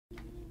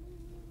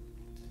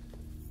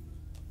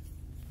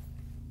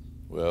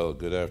Well,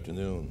 good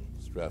afternoon,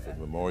 Straford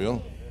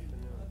Memorial.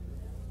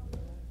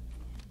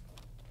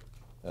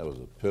 That was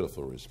a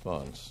pitiful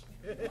response.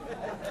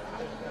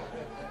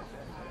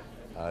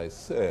 I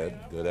said,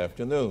 good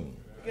afternoon.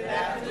 Good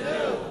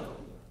afternoon.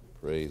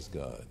 Praise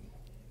God.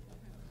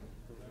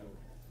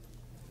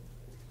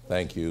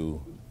 Thank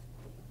you,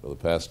 Brother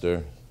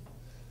Pastor,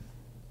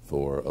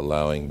 for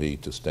allowing me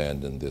to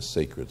stand in this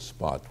sacred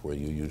spot where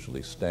you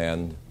usually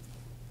stand.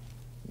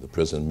 The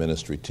prison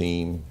ministry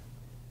team,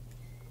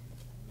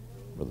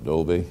 Brother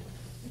Dolby.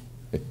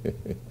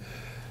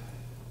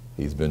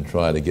 He's been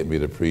trying to get me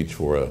to preach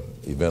for an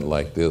event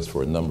like this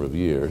for a number of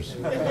years.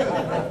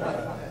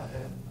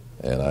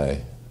 And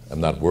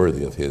I'm not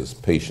worthy of his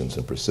patience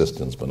and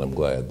persistence, but I'm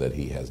glad that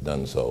he has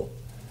done so.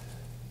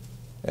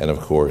 And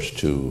of course,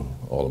 to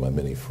all of my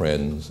many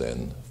friends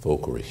and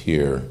folk who are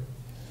here,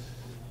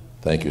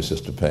 thank you,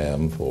 Sister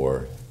Pam,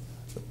 for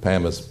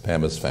Pam's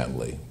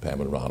family, Pam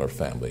and Ron are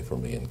family for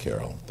me and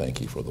Carol. Thank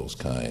you for those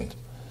kind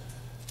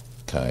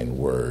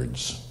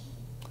words.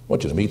 I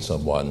want you to meet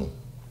someone.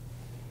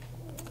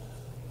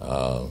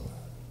 Well,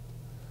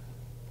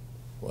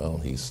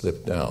 he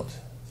slipped out.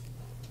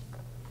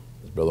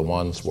 Is Brother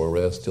Juan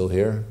Suarez still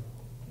here?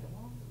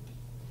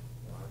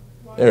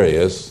 There he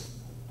is.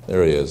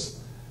 There he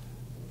is.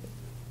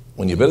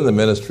 When you've been in the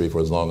ministry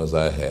for as long as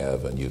I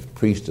have, and you've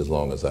preached as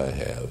long as I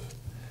have,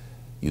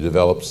 you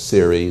develop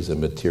series and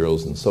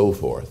materials and so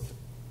forth.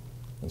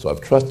 And so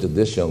I've trusted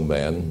this young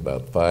man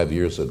about 5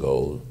 years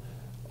ago.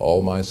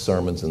 All my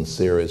sermons and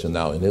series are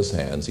now in his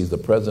hands. He's the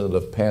president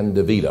of Pan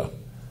de Vida.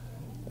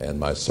 And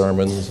my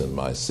sermons and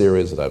my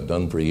series that I've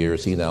done for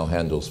years, he now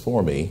handles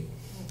for me.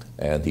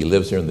 And he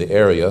lives here in the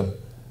area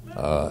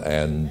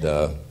and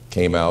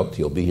came out.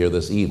 He'll be here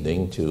this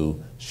evening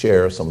to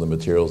share some of the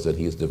materials that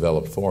he's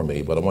developed for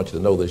me. But I want you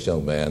to know this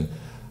young man.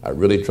 I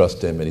really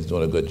trust him, and he's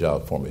doing a good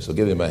job for me. So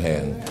give him a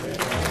hand.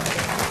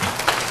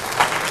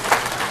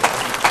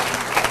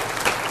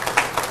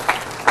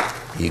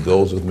 He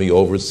goes with me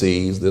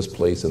overseas, this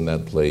place and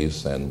that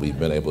place, and we've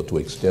been able to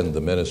extend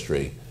the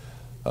ministry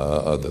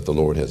that the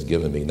Lord has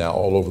given me now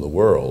all over the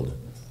world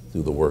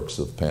through the works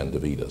of Pan de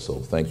Vida. So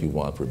thank you,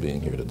 Juan, for being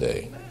here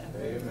today.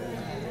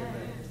 Amen.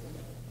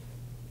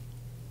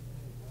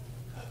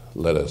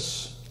 Let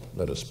us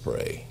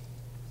pray.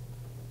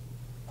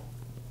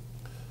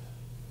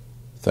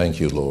 Thank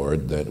you,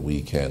 Lord, that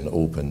we can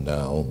open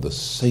now the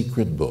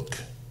sacred book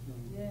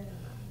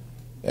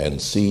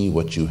and see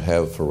what you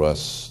have for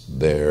us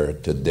there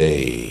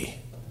today.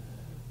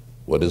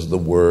 What is the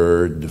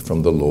word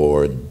from the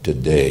Lord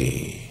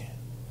today?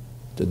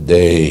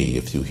 Today,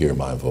 if you hear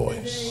my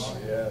voice,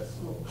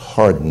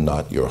 harden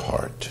not your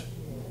heart.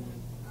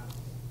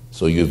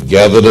 So you've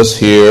gathered us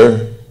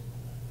here.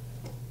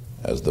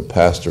 As the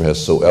pastor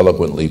has so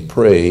eloquently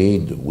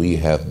prayed, we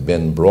have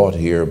been brought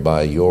here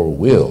by your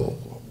will.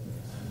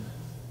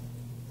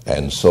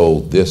 And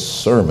so this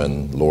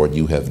sermon, Lord,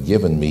 you have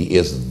given me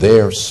is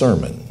their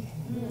sermon.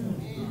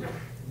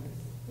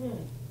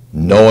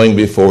 Knowing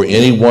before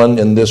anyone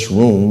in this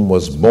room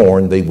was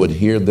born, they would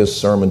hear this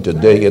sermon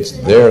today. It's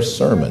their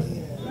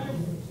sermon.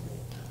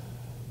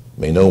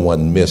 May no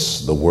one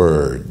miss the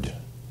word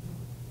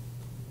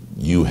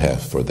you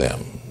have for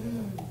them.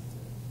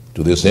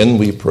 To this end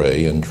we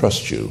pray and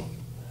trust you.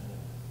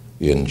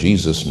 In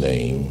Jesus'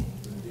 name,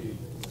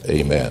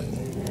 amen.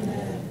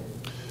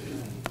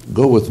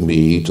 Go with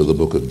me to the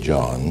book of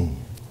John,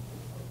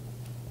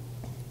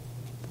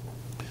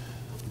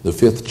 the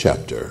 5th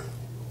chapter.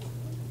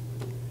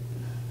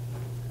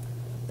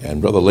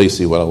 And Brother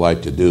Lacey, what I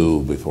like to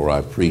do before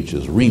I preach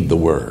is read the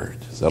word.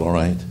 Is that all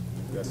right?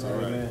 That's all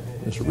right.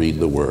 Just read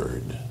the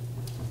word.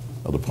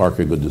 Brother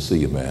Parker, good to see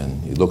you, man.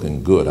 You're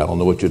looking good. I don't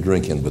know what you're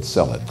drinking, but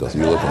sell it because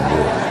you're looking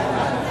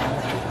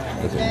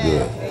good. Looking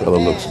good. Brother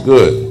looks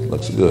good.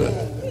 Looks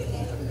good.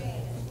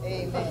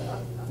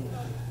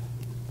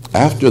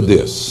 After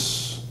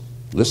this,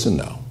 listen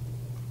now.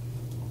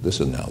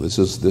 Listen now. This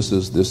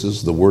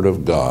is the word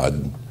of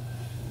God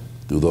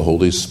through the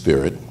Holy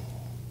Spirit.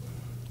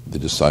 The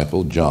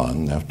disciple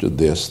John. After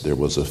this, there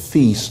was a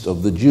feast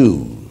of the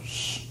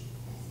Jews.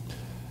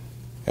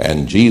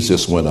 And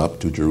Jesus went up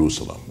to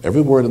Jerusalem.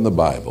 Every word in the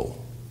Bible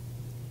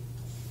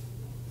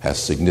has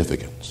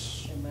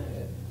significance.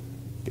 Amen.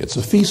 It's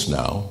a feast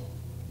now,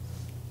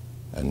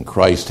 and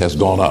Christ has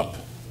gone up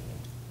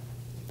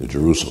to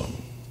Jerusalem.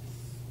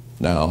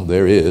 Now,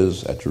 there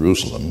is at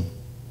Jerusalem,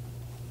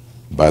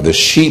 by the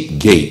sheep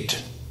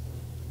gate,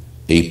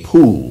 a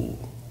pool,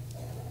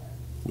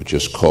 which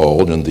is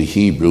called in the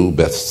Hebrew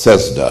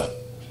Bethesda,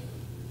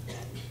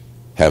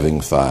 having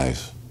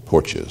 5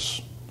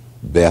 porches.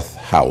 Beth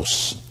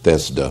house,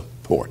 Thesda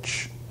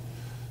porch.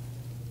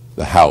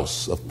 The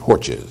house of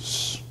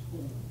porches.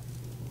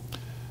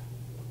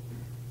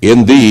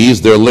 In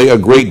these there lay a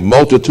great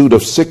multitude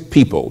of sick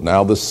people.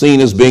 Now the scene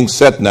is being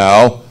set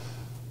now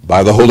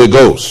by the Holy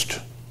Ghost.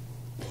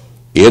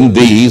 In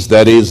these,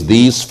 that is,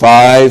 these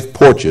 5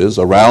 porches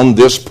around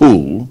this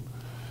pool,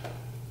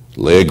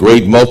 lay a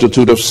great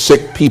multitude of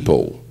sick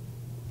people,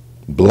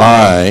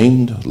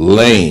 blind,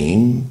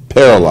 lame,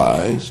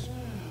 paralyzed,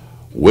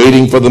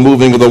 waiting for the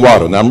moving of the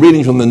water. Now, I'm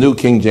reading from the New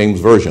King James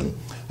Version.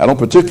 I don't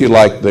particularly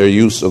like their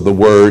use of the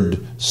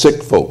word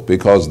sick folk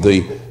because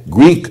the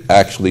Greek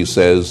actually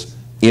says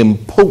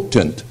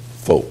impotent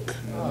folk.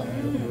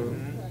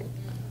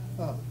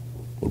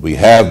 What we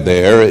have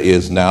there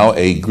is now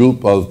a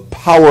group of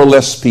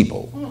powerless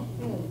people.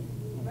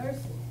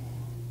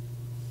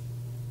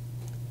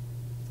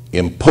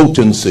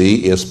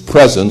 Impotency is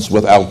presence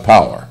without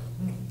power.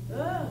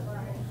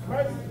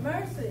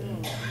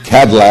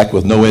 Cadillac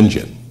with no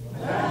engine.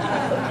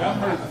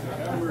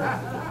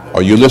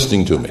 Are you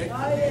listening to me?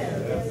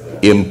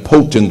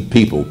 Impotent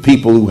people,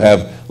 people who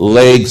have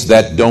legs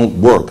that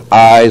don't work,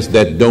 eyes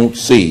that don't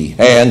see,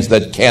 hands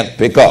that can't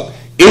pick up,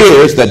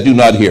 ears that do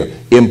not hear.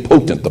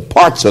 Impotent. The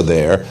parts are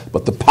there,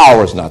 but the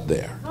power's not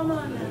there.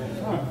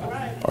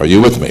 Are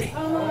you with me?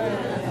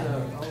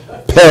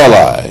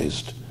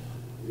 Paralyzed,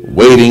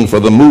 waiting for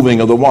the moving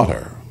of the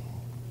water.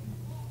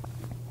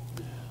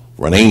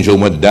 For an angel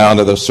went down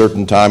at a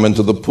certain time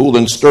into the pool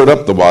and stirred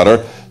up the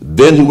water.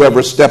 Then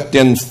whoever stepped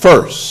in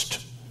first,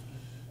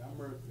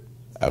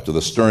 after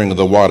the stirring of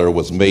the water,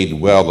 was made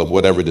well of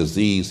whatever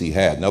disease he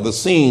had. Now the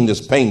scene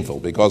is painful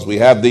because we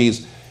have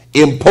these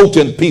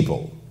impotent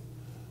people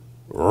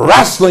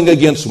wrestling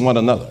against one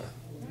another.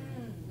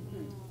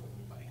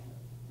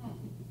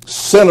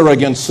 Sinner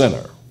against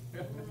sinner.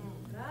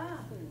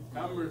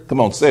 Come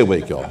on, stay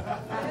awake, y'all.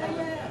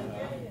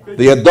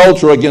 The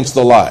adulterer against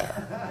the liar.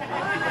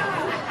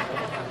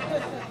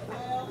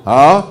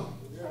 Huh?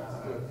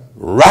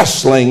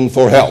 Wrestling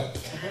for help.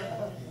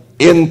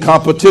 In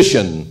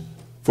competition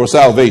for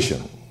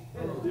salvation.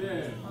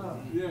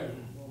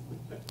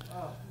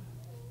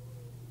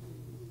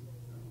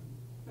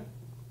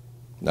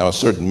 Now a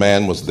certain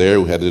man was there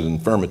who had an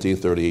infirmity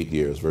 38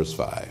 years, verse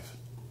 5.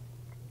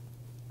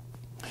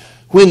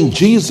 When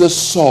Jesus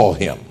saw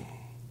him,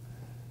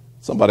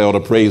 somebody ought to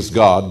praise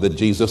God that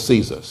Jesus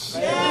sees us.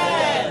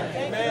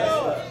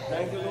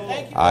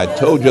 I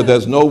told you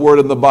there's no word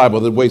in the Bible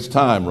that wastes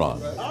time,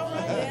 Ron.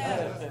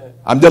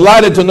 I'm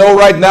delighted to know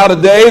right now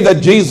today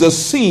that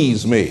Jesus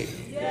sees me.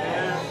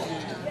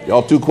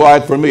 Y'all too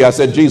quiet for me. I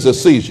said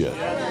Jesus sees you.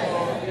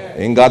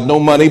 Ain't got no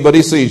money, but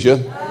he sees you.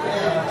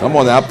 Come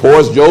on now. Poor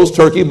as Joe's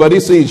turkey, but he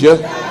sees you.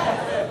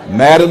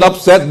 Mad and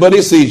upset, but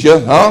he sees you.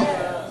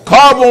 Huh?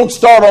 Car won't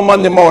start on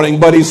Monday morning,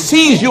 but he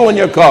sees you in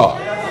your car.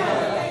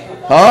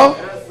 Huh?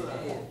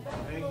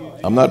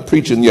 I'm not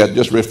preaching yet,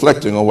 just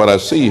reflecting on what I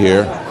see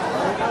here.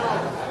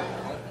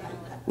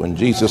 When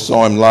Jesus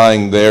saw him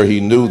lying there, he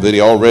knew that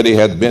he already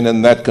had been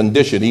in that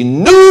condition. He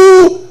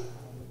knew,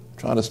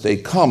 trying to stay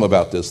calm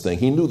about this thing,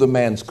 he knew the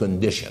man's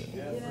condition.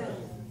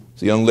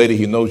 It's a young lady,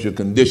 he knows your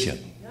condition.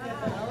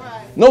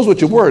 Knows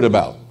what you're worried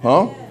about,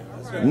 huh?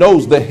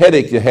 Knows the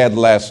headache you had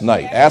last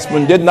night.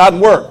 Aspirin did not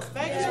work.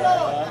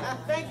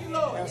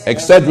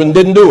 Excedrin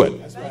didn't do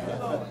it.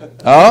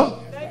 Huh?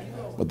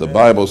 But the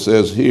Bible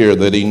says here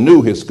that he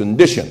knew his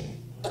condition.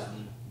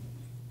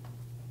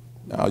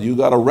 Now you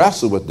got to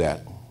wrestle with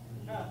that.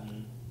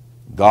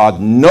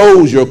 God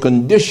knows your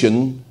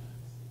condition,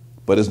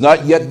 but has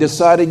not yet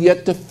decided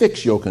yet to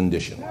fix your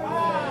condition.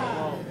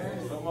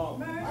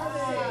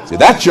 See,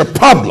 that's your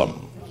problem.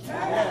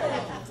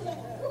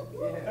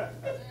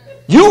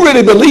 You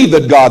really believe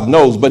that God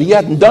knows, but he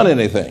hasn't done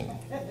anything.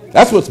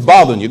 That's what's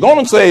bothering you. Go on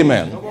and say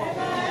amen.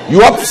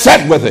 You're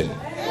upset with him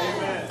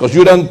because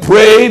you done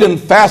prayed and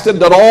fasted,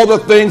 done all the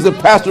things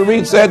that Pastor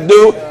Reed said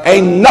do.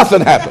 Ain't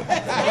nothing happened.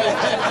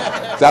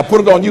 See, I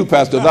put it on you,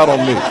 Pastor, not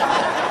on me.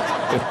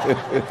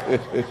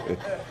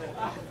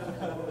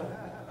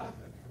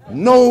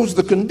 Knows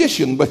the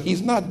condition, but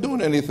he's not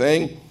doing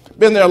anything.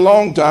 Been there a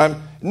long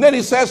time. And then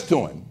he says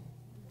to him,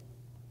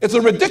 it's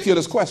a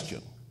ridiculous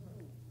question.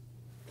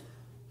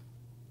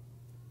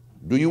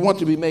 Do you want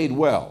to be made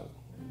well?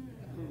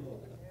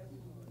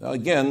 Now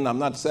again, I'm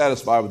not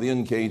satisfied with the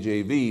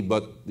NKJV,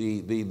 but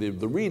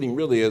the reading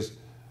really is,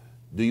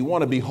 do you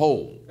want to be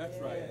whole? That's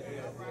right.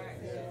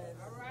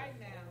 All right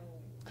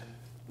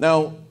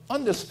now,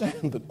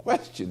 understand the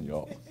question,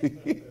 y'all.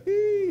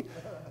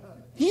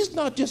 He's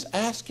not just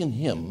asking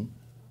him,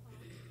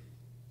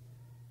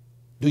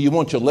 do you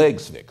want your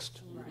legs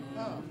fixed?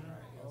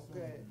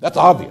 That's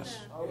obvious.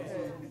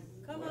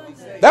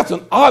 That's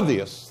an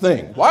obvious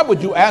thing. Why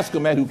would you ask a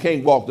man who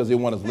can't walk, does he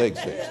want his legs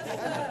fixed?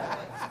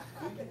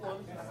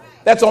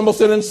 That's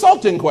almost an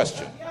insulting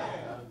question.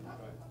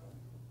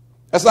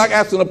 That's like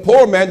asking a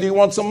poor man, do you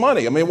want some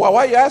money? I mean,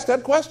 why you ask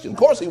that question? Of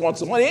course he wants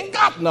some money. He ain't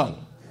got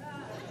none.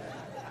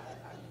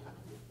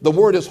 The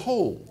word is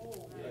whole.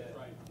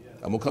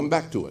 And we'll come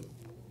back to it.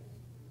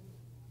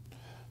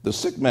 The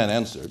sick man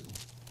answered,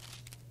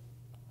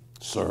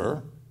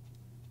 Sir,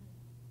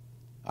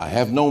 I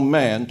have no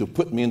man to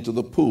put me into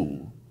the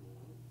pool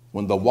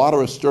when the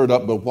water is stirred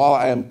up, but while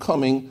I am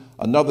coming,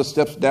 another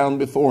steps down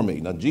before me.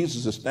 Now,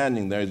 Jesus is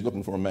standing there. He's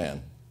looking for a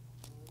man.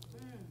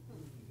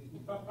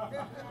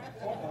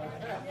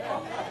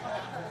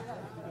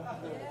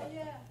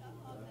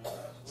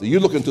 So you're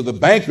looking to the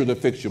banker to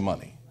fix your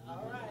money.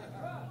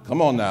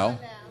 Come on now.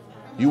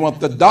 You want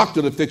the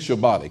doctor to fix your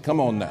body. Come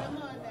on now.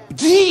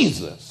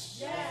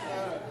 Jesus.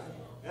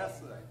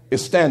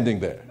 is standing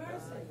there.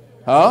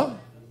 Huh?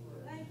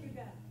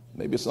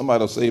 Maybe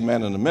somebody will say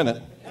amen in a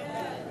minute.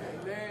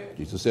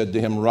 Jesus said to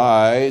him,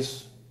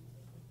 rise,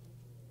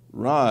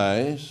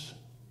 rise,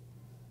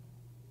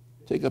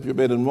 take up your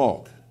bed and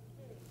walk.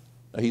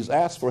 Now, he's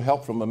asked for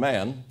help from a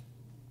man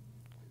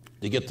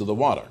to get to the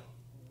water.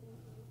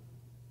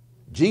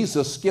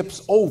 Jesus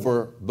skips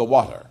over the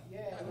water.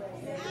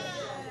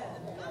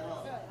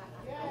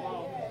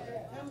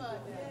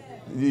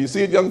 You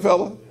see it, young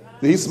fella?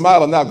 He's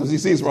smiling now because he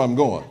sees where I'm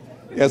going.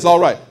 Yeah, it's all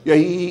right.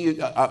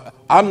 Yeah,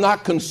 I'm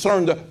not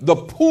concerned. The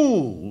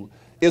pool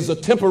is a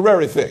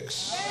temporary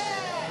fix.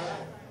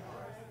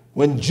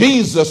 When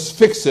Jesus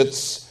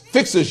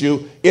fixes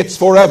you, it's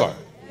forever.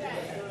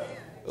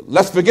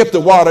 Let's forget the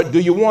water. Do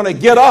you want to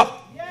get up?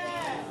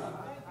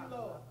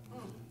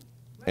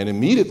 And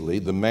immediately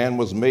the man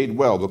was made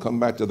well. We'll come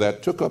back to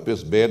that. Took up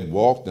his bed,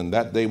 walked, and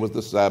that day was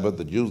the Sabbath.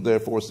 The Jews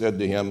therefore said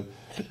to him,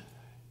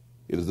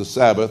 it is the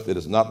Sabbath. It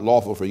is not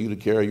lawful for you to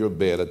carry your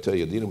bed. I tell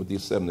you, dealing with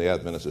these Seventh-day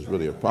Adventists is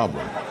really a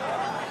problem.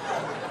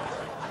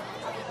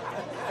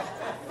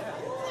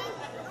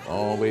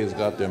 Always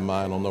got their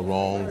mind on the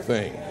wrong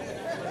thing.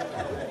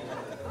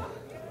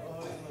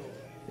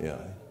 Yeah.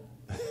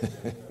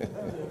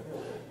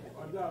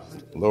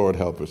 Lord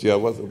help us. Yeah,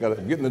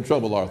 getting in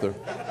trouble, Arthur.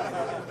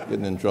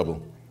 Getting in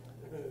trouble.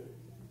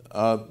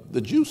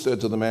 The Jew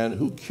said to the man,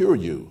 who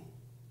cured you?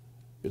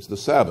 It's the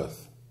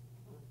Sabbath.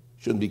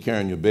 Shouldn't be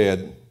carrying your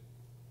bed.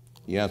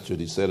 He answered,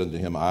 he said unto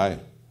him,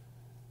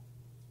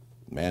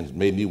 man's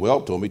made me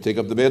well, told me, take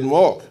up the bed and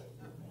walk.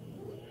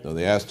 So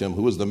they asked him,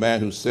 who is the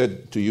man who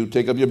said to you,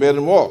 take up your bed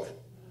and walk?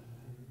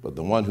 But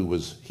the one who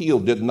was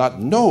healed did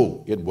not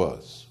know who it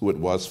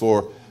was,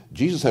 for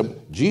Jesus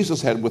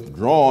had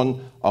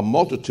withdrawn a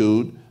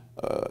multitude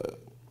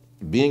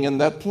being in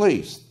that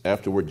place.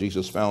 Afterward,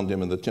 Jesus found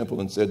him in the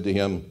temple and said to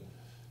him,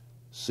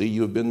 see,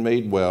 you have been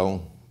made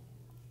well.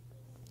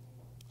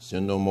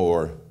 Sin no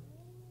more,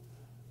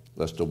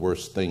 lest the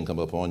worst thing come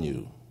upon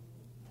you.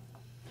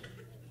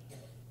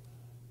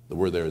 The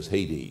word there is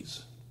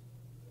Hades.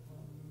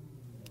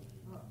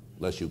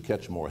 Lest you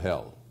catch more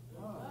hell.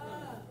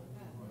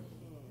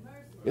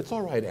 It's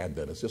all right,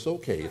 Adventists. It's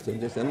okay. It's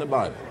in the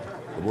Bible.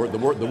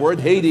 The word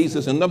Hades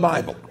is in the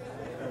Bible.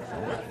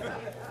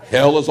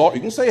 Hell is all.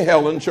 You can say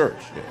hell in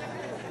church. Yeah.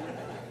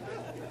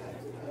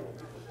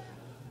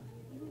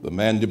 The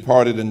man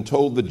departed and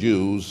told the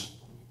Jews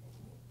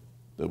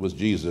that it was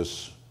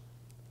Jesus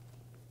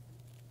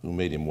who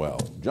made him well.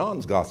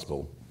 John's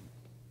gospel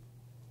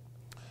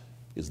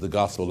is the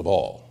gospel of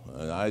all.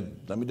 And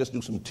let me just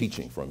do some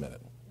teaching for a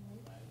minute.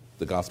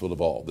 The gospel of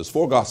all. There's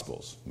 4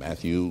 gospels.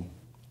 Matthew,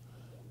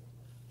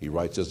 he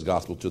writes his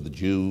gospel to the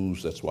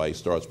Jews. That's why he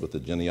starts with the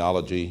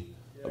genealogy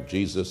of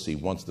Jesus. He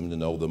wants them to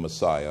know the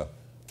Messiah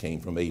came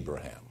from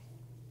Abraham.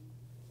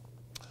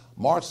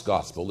 Mark's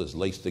gospel is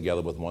laced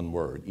together with one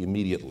word,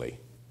 immediately.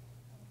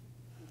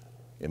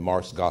 In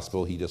Mark's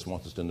gospel, he just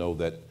wants us to know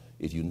that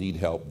if you need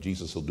help,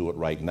 Jesus will do it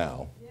right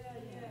now.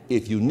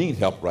 If you need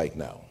help right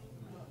now.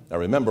 Now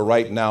remember,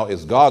 right now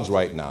is God's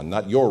right now,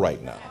 not your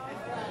right now.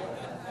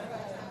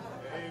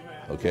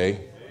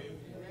 Okay?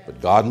 But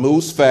God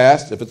moves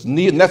fast if it's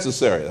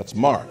necessary. That's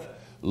Mark.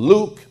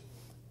 Luke,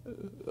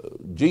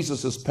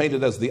 Jesus is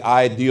painted as the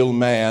ideal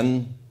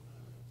man,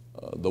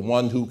 the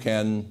one who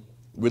can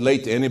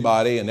relate to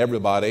anybody and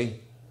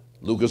everybody.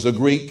 Luke is a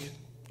Greek,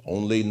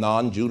 only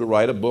non-Jew to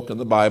write a book in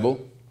the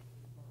Bible.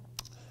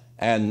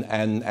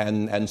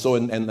 And so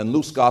in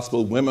Luke's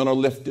gospel, women are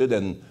lifted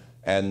and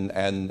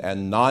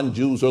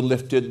non-Jews are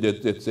lifted.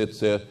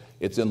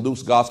 It's in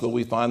Luke's gospel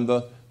we find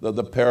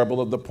the parable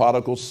of the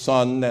prodigal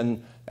son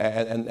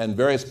and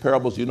various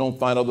parables you don't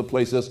find other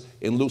places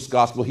in Luke's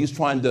gospel. He's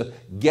trying to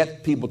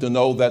get people to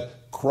know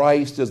that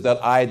Christ is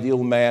that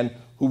ideal man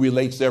who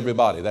relates to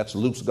everybody. That's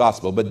Luke's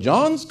gospel. But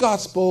John's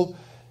gospel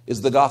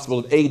is the gospel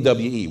of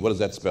AWE. What does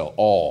that spell?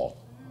 All.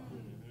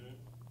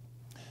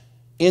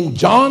 In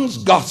John's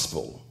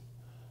gospel,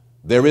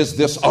 there is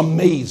this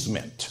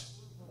amazement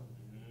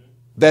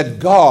that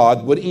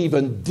God would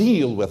even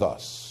deal with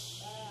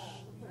us.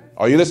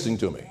 Are you listening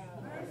to me?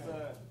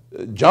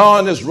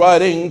 John is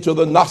writing to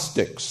the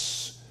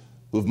Gnostics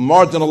who've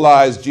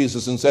marginalized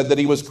Jesus and said that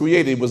he was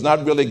created, he was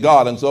not really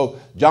God. And so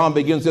John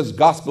begins his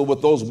gospel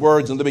with those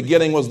words. In the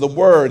beginning was the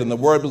Word, and the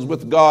Word was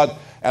with God,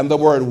 and the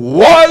Word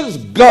was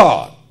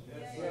God.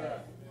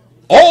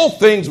 All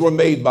things were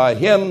made by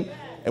him,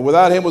 and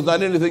without him was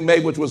not anything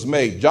made which was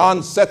made.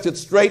 John sets it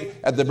straight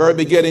at the very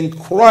beginning.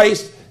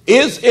 Christ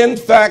is in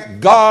fact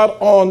God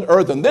on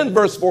earth. And then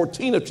verse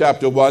 14 of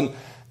chapter 1,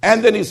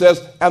 and then he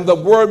says, and the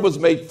Word was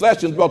made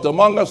flesh and dwelt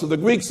among us. So the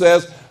Greek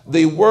says,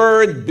 the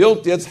Word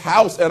built its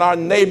house in our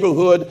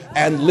neighborhood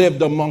and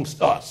lived amongst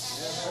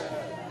us.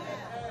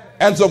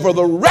 And so for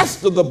the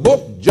rest of the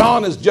book,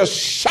 John is just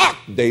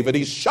shocked, David.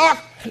 He's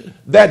shocked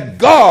that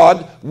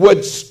God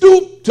would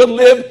stoop to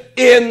live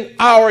in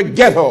our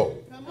ghetto.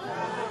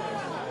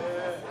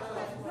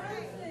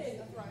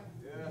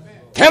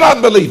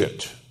 Cannot believe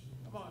it.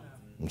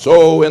 And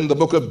so in the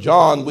book of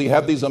John, we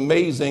have these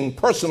amazing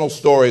personal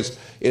stories.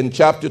 In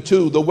chapter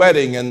 2, the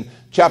wedding, and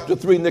Chapter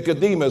 3,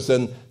 Nicodemus,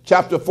 and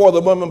chapter 4,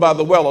 the woman by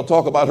the well. I'll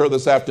talk about her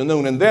this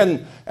afternoon. And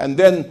then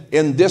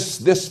in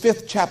this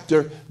fifth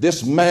chapter,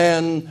 this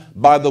man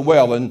by the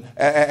well.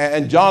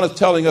 And John is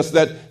telling us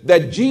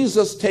that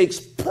Jesus takes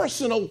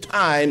personal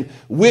time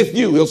with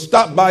you. He'll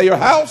stop by your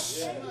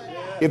house,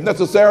 if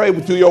necessary,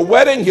 to your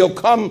wedding. He'll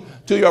come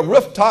to your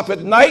rooftop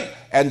at night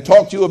and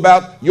talk to you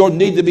about your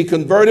need to be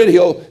converted.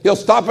 He'll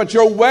stop at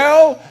your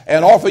well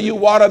and offer you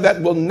water that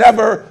will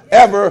never,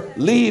 ever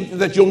leave,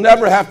 that you'll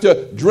never have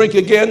to drink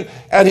again.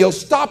 And he'll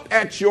stop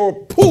at your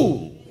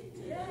pool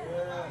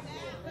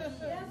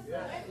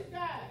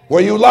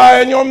where you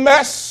lie in your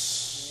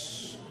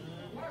mess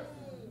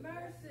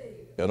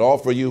and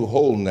offer you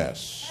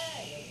wholeness.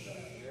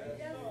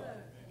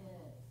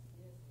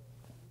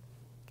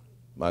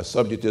 My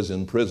subject is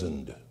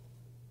imprisoned.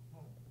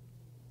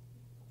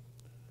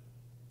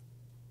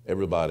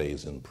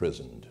 Everybody's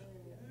imprisoned.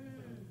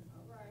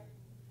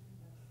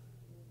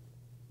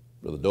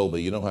 Brother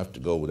Dolby, you don't have to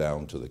go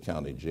down to the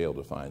county jail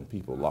to find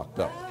people locked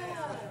up.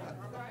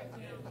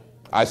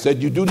 I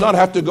said you do not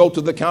have to go to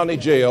the county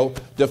jail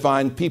to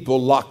find people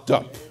locked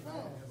up.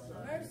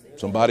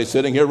 Somebody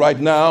sitting here right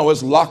now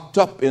is locked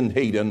up in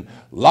hate and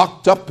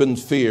locked up in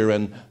fear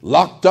and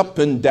locked up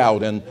in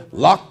doubt and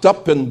locked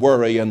up in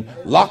worry and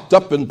locked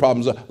up in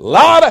problems. A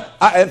lot of,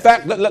 in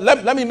fact,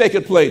 let me make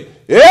it plain.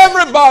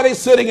 Everybody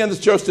sitting in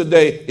this church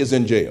today is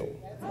in jail.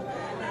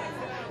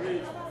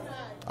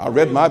 I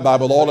read my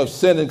Bible, all have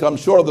sinned and come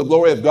short of the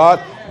glory of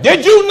God.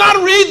 Did you not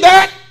read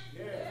that?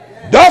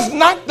 Does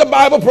not the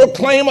Bible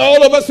proclaim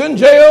all of us in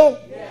jail?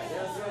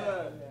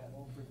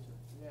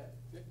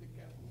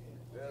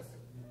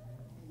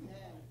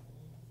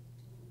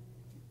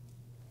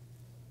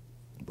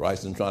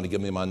 Bryson's trying to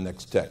give me my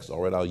next text.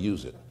 All right, I'll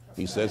use it.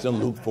 He says in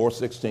Luke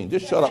 4:16.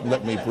 Just shut up and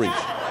let me preach.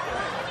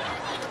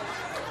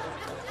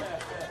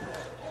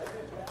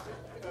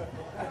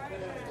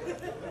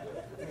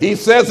 He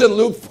says in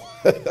Luke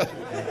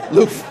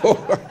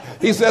 4,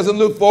 he says in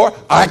Luke 4,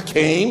 I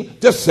came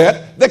to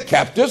set the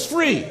captives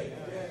free.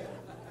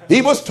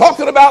 He was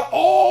talking about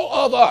all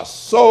of us.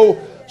 So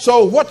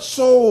what's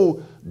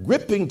so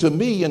gripping to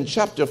me in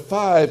chapter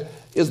 5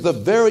 is the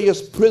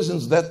various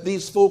prisons that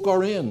these folk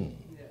are in.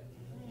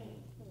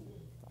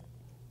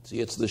 See,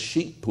 it's the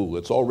sheep pool.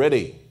 It's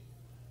already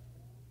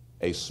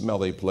a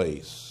smelly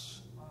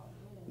place.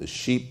 The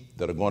sheep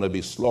that are going to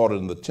be slaughtered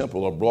in the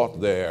temple are brought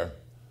there.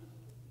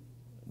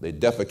 They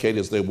defecate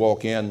as they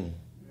walk in.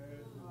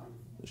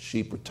 The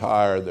sheep are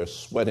tired. They're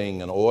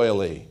sweating and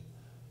oily.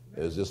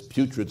 There's this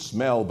putrid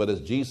smell. But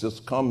as Jesus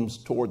comes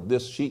toward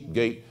this sheep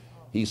gate,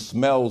 he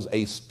smells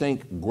a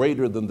stink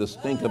greater than the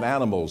stink of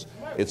animals.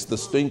 It's the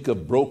stink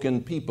of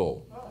broken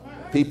people.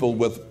 People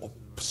with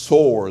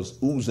sores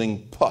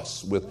oozing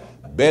pus, with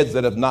beds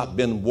that have not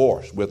been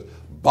washed, with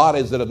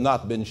bodies that have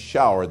not been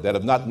showered, that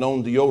have not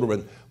known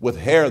deodorant, with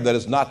hair that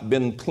has not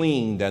been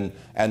cleaned and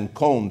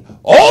combed.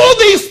 All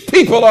these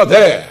people are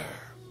there.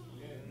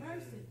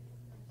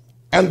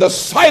 And the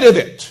sight of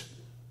it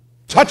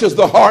touches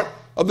the heart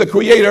of the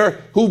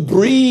Creator who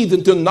breathed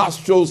into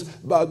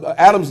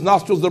Adam's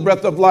nostrils the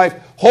breath of life,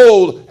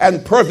 whole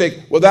and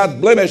perfect,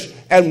 without blemish.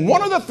 And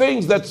one of the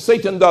things that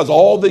Satan does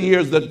all the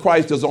years that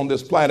Christ is on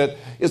this planet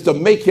is to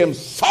make him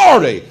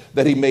sorry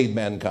that he made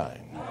mankind.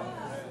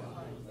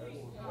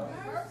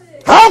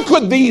 How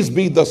could these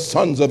be the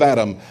sons of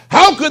Adam?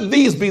 How could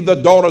these be the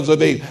daughters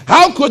of Eve?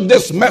 How could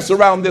this mess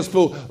around this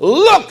fool?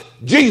 Look,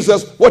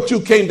 Jesus, what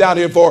you came down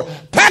here for.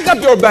 Pack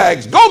up your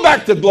bags. Go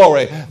back to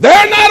glory.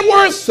 They're not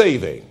worth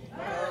saving.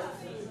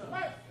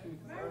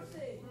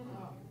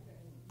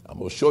 I'm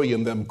going to show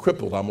you them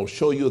crippled. I'm going to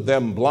show you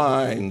them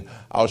blind.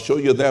 I'll show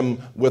you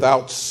them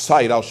without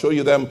sight. I'll show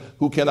you them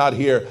who cannot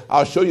hear.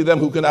 I'll show you them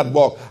who cannot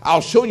walk.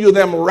 I'll show you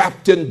them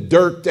wrapped in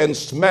dirt and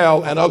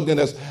smell and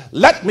ugliness.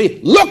 Let me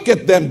look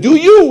at them. Do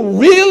you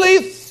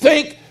really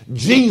think,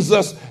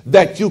 Jesus,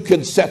 that you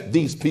can set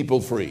these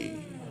people free?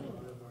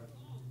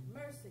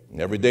 And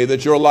every day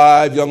that you're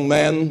alive, young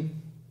man,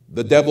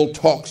 the devil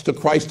talks to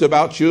Christ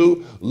about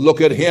you. Look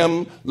at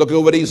him. Look at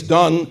what he's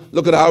done.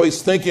 Look at how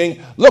he's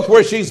thinking. Look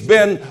where she's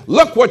been.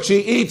 Look what she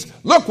eats.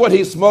 Look what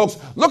he smokes.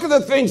 Look at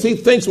the things he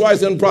thinks while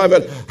he's in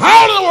private.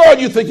 How in the world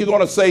do you think you're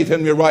going to save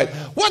him? You're right.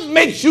 What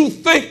makes you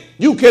think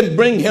you can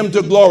bring him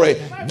to glory?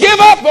 Give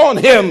up on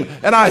him.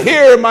 And I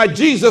hear my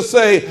Jesus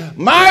say,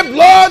 my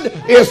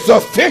blood is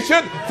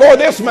sufficient for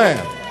this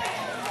man.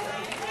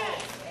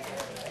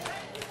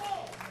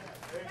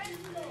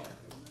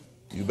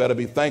 You better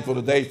be thankful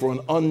today for an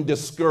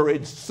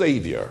undiscouraged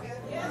Savior.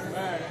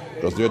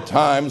 Because there are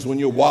times when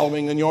you're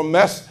wallowing in your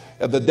mess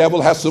and the devil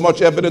has so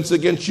much evidence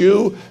against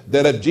you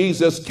that if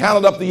Jesus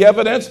counted up the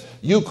evidence,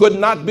 you could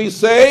not be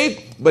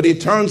saved. But he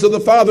turns to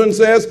the Father and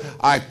says,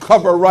 I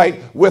cover Wright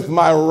with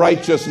my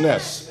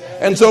righteousness.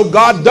 And so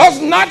God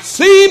does not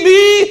see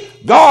me.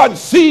 God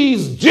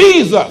sees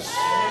Jesus.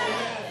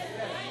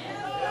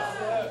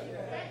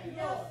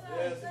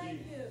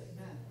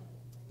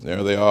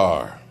 There they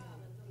are.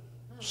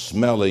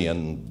 Smelly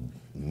and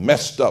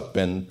messed up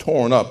and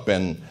torn up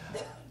and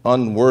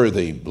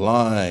unworthy,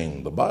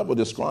 blind. The Bible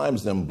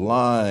describes them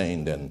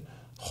blind and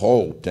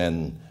halt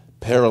and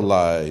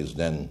paralyzed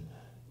and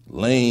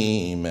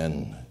lame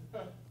and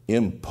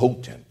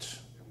impotent.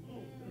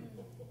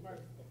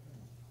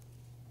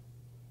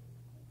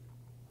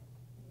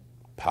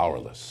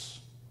 Powerless.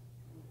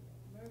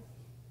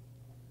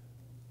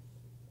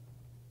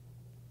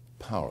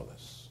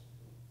 Powerless.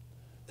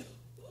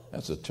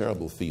 That's a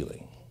terrible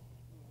feeling.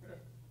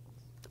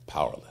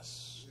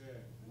 Powerless.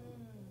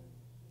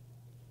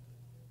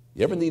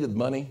 You ever needed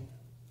money?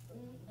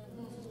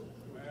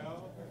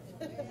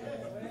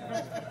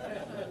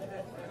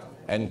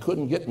 And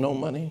couldn't get no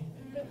money?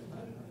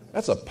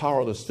 That's a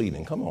powerless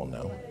feeling. Come on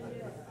now.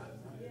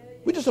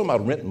 We just talking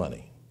about rent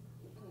money.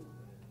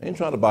 I ain't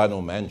trying to buy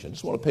no mansion.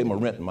 Just want to pay my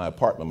rent in my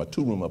apartment, my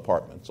 2-room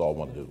apartment. That's all I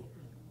want to do.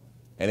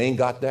 And ain't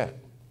got that.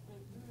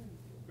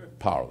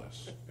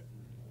 Powerless.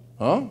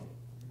 Huh?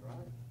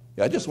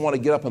 Yeah, I just want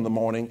to get up in the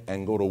morning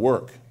and go to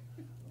work.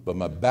 But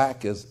my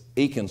back is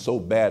aching so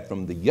bad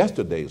from the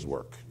yesterday's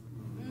work.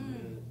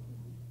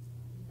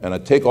 And I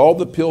take all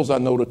the pills I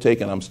know to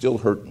take and I'm still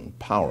hurting.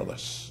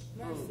 Powerless.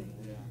 Mercy.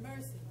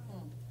 Mercy.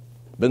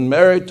 Been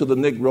married to the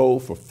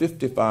Negro for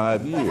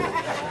 55 years.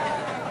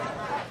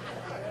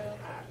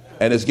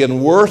 And it's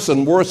getting worse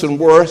and worse and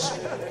worse.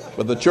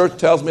 But the church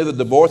tells me the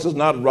divorce is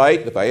not right.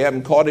 If I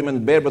haven't caught him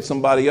in bed with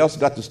somebody else,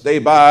 got to stay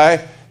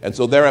by. And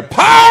so they're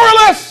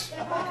powerless.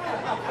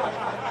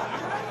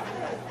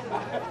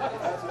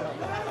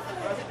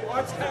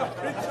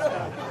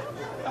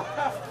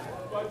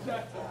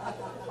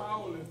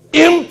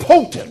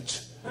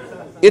 Impotent.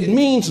 It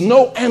means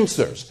no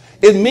answers.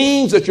 It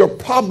means that your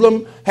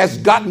problem has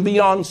gotten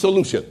beyond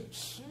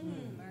solutions.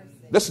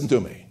 Listen to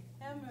me.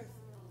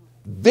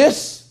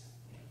 This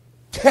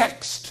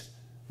text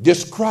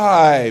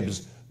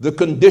describes the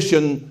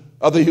condition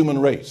of the human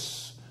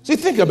race. See,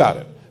 think about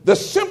it. The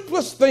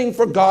simplest thing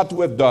for God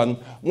to have done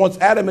once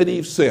Adam and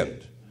Eve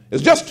sinned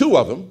is just 2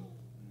 of them.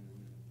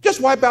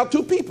 Just wipe out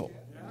 2 people.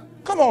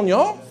 Come on,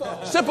 y'all.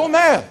 Simple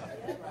math.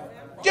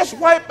 Just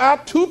wipe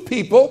out 2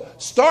 people.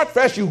 Start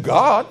fresh, you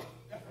God.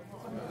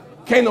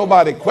 Can't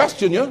nobody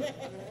question you.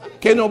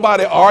 Can't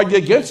nobody argue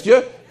against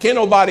you. Can't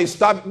nobody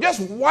stop. Just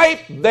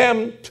wipe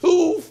them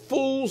 2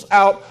 fools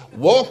out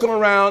walking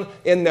around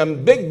in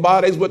them big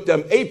bodies with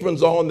them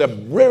aprons on, their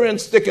rear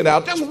end sticking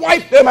out. Just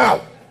wipe them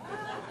out.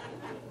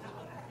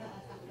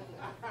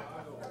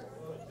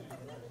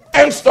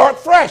 And start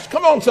fresh.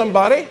 Come on,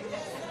 somebody.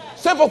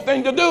 Simple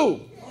thing to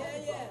do.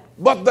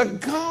 But the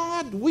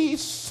God we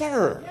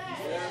serve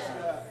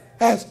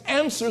has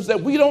answers that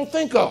we don't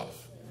think of.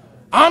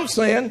 I'm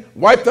saying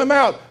wipe them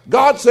out.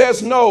 God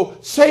says no,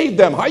 save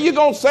them. How you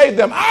going to save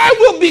them? I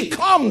will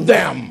become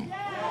them.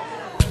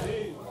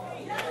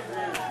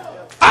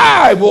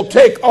 I will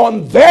take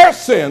on their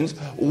sins,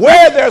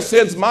 wear their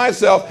sins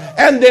myself,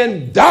 and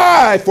then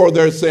die for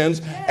their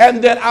sins.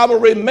 And then I will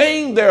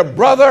remain their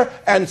brother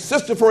and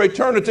sister for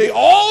eternity,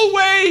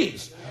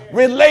 always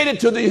related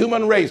to the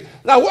human race.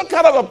 Now, what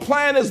kind of a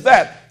plan is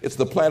that? It's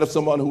the plan of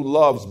someone who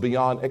loves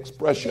beyond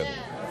expression.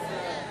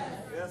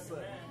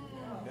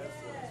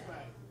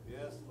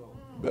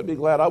 Better be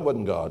glad I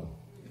wasn't God.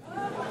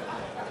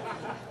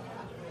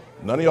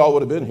 None of y'all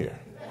would have been here.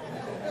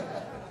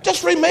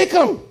 Just remake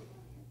them.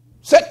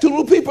 Set 2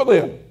 new people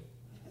in.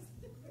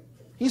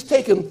 He's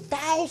taken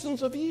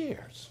thousands of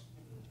years.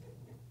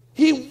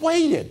 He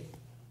waited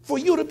for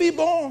you to be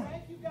born.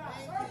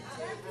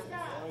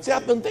 See,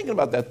 I've been thinking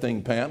about that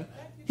thing, Pam.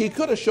 He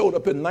could have showed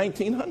up in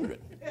 1900.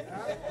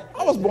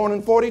 I was born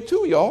in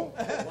 42, y'all.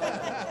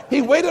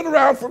 He waited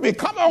around for me.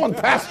 Come on,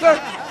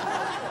 Pastor.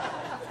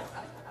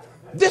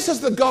 This is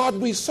the God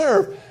we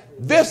serve.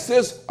 This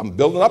is, I'm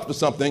building up to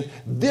something.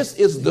 This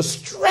is the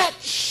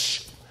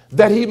stretch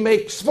that he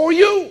makes for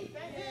you.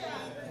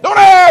 Don't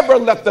ever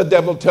let the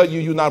devil tell you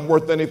you're not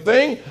worth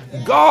anything.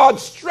 God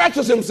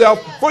stretches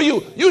himself for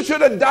you. You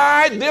should have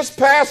died this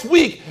past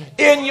week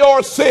in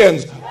your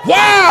sins.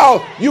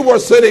 While you were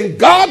sitting,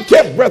 God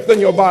kept breath in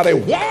your body.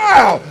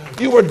 While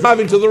you were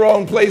driving to the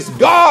wrong place,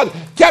 God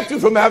kept you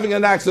from having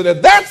an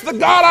accident. That's the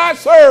God I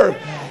serve.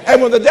 And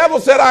when the devil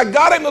said, I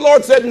got him, the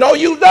Lord said, no,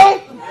 you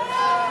don't.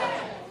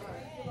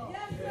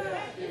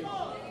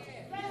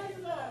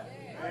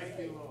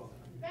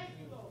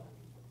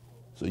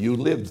 So you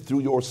lived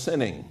through your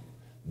sinning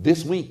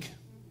this week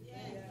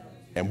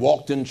and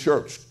walked in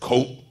church,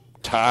 coat,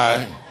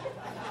 tie,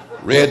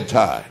 red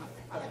tie,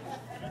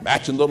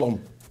 matching little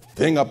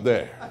thing up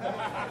there,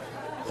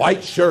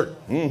 white shirt,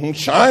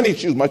 shiny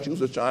shoes. My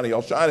shoes are shiny,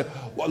 y'all shiny.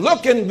 Well,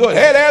 looking good.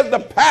 Hey, there's the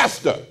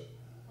pastor.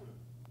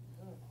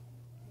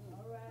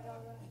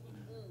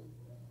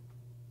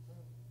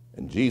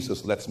 And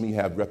Jesus lets me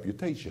have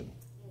reputation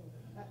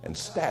and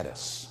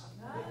status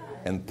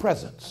and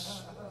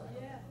presence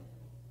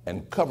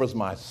and covers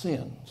my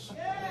sins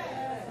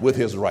with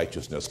his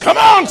righteousness. Come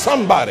on,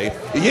 somebody.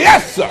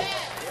 Yes, sir.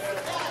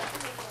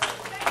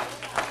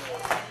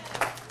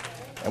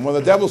 And when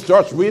the devil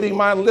starts reading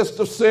my list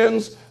of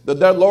sins,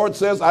 The Lord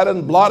says, I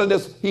didn't blot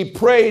this. He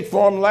prayed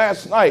for him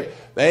last night.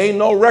 There ain't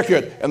no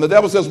record. And the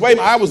devil says, wait,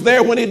 I was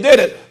there when he did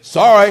it.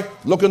 Sorry,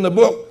 look in the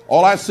book.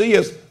 All I see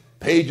is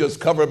pages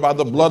covered by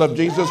the blood of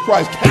Jesus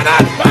Christ.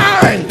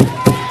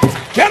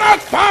 Cannot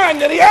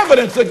find any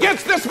evidence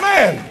against this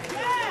man.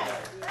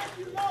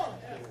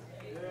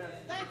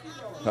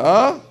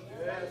 Huh?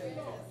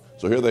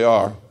 So here they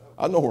are.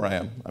 I know where I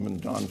am. I'm in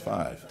John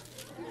 5.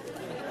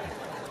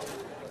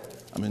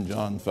 I'm in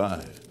John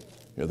 5.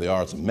 Here they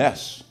are. It's a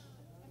mess.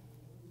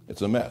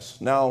 It's a mess.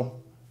 Now,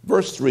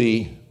 verse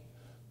 3,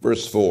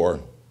 verse 4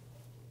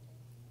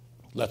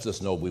 lets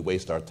us know we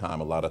waste our time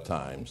a lot of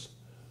times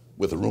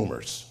with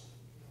rumors.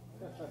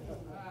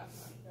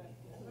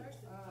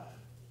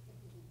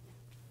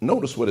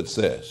 Notice what it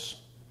says.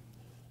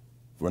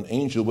 For an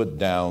angel went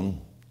down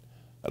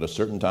at a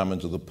certain time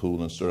into the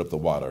pool and stirred up the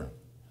water.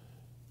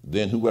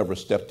 Then whoever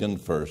stepped in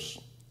first,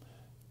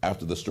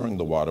 after the stirring of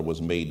the water,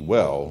 was made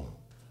well,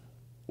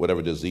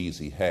 whatever disease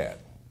he had.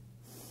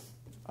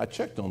 I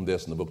checked on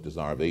this in the book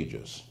Desire of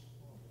Ages.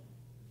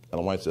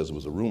 Ellen White says it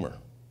was a rumor.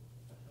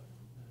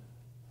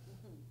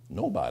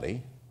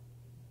 Nobody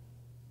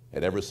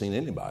had ever seen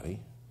anybody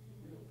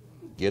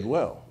get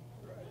well.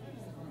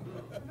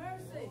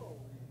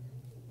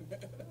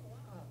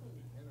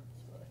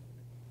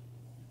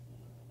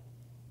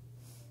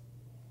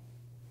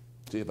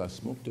 See, if I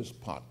smoke this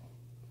pot,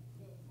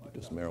 get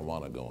this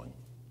marijuana going,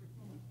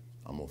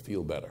 I'm going to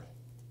feel better.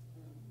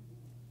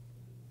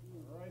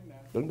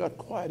 It got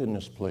quiet in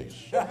this place.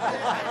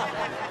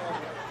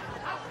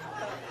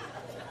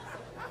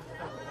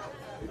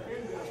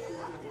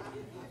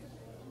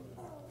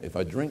 If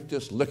I drink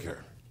this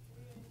liquor,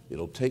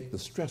 it'll take the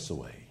stress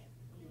away.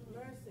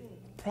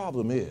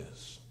 Problem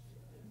is,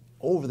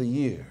 over the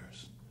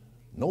years,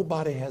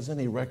 nobody has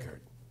any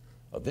record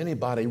of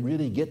anybody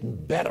really getting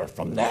better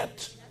from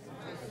that.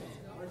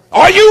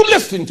 Are you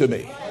listening to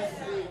me?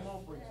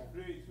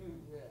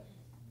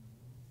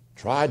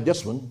 Tried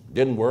this one,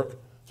 didn't work,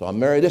 so I'll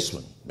marry this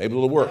one. Maybe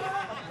it'll work.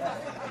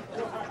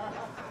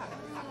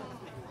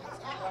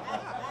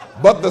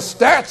 But the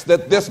stats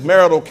that this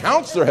marital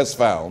counselor has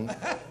found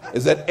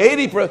is that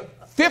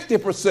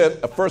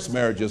 50% of first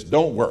marriages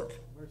don't work.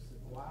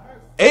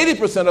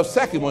 80% of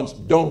second ones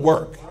don't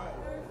work.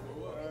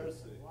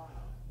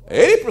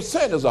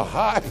 80% is a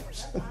high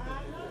percent.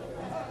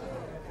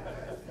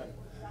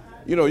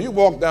 You know, you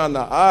walk down the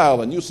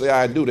aisle and you say,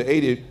 I do the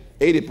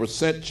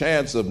 80%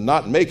 chance of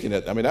not making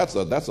it. I mean, that's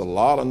a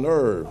lot of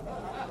nerve.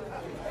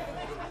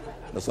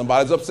 Now,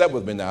 somebody's upset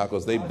with me now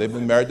because they've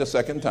been married the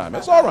second time.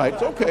 It's all right.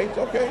 It's okay. It's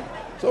okay.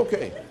 It's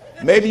okay.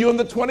 Maybe you're in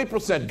the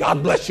 20%.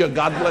 God bless you.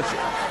 God bless you.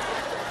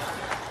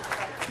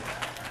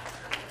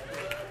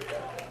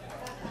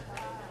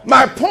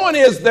 My point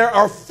is there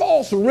are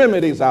false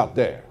remedies out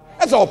there.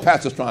 That's all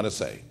Pastor's trying to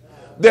say.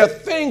 There are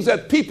things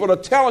that people are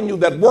telling you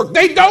that work.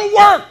 They don't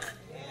work.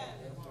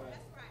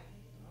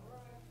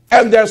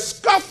 And they're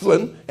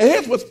scuffling. And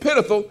here's what's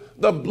pitiful.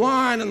 The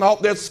blind and all,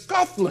 they're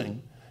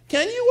scuffling.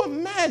 Can you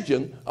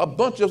imagine a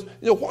bunch of,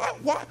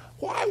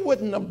 why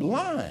wouldn't a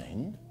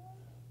blind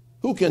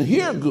who can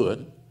hear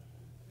good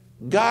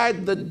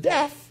guide the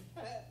deaf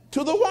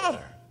to the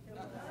water?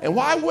 And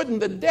why wouldn't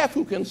the deaf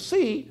who can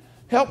see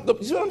help the,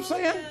 you see what I'm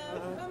saying?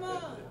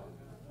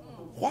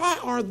 Why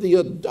are the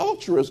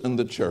adulterers in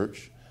the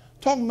church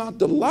talking about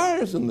the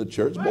liars in the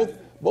church?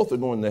 Both are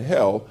going to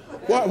hell.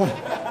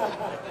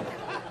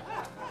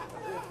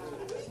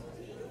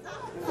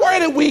 Where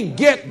did we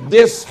get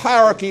this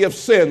hierarchy of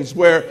sins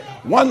where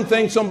one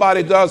thing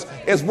somebody does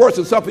is worse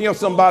than something else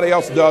somebody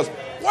else does?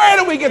 Where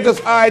do we get this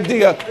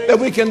idea that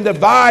we can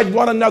divide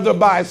one another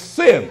by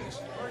sins?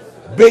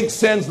 Big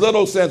sins,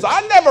 little sins.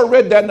 I never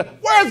read that.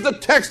 Where's the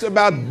text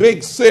about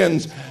big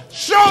sins?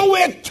 Show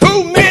it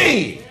to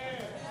me.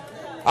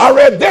 I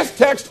read this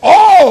text.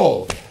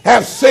 All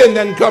have sinned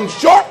and come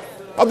short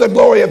of the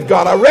glory of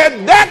God. I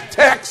read that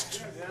text.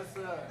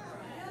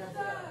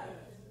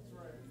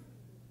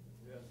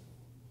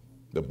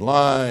 The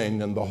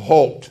blind and the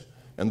halt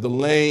and the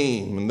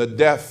lame and the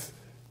deaf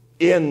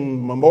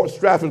in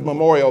Straford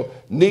Memorial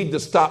need to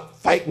stop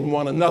fighting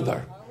one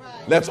another.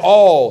 Let's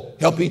all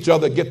help each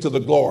other get to the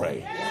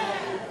glory.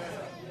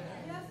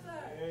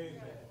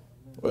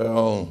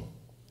 Well,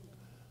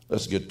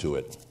 let's get to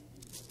it.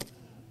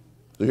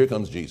 So here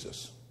comes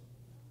Jesus.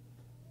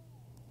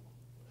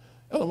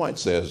 Ellen White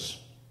says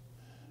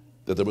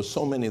that there were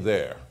so many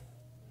there.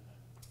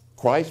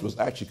 Christ was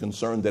actually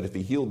concerned that if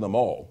he healed them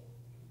all,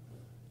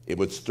 it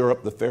would stir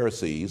up the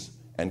Pharisees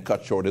and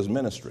cut short his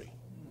ministry.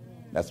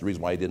 That's the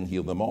reason why he didn't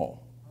heal them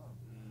all.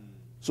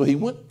 So he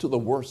went to the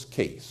worst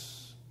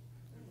case.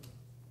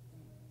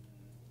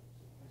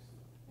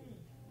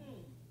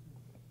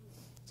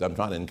 So I'm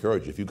trying to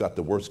encourage you, if you got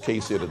the worst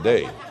case here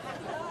today,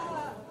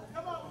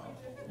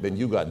 then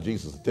you got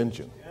Jesus'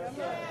 attention.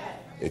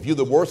 If you're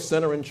the worst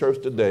sinner in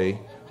church today,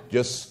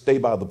 just stay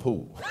by the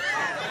pool.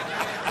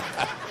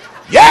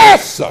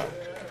 Yes, sir.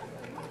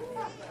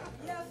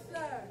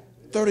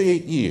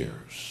 38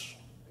 years.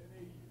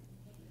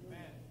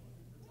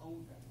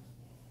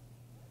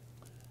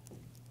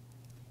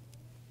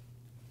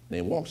 And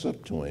he walks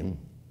up to him.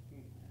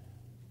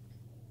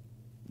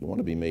 You want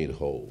to be made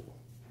whole.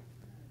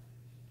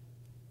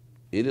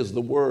 It is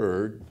the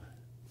word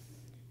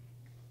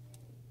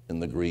in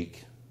the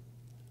Greek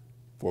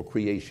for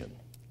creation.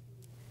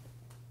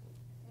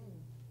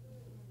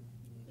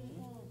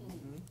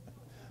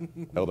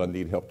 Elder, I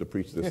need help to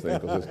preach this thing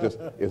because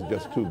it's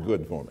just too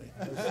good for me.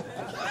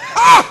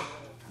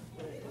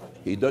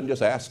 He doesn't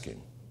just ask him,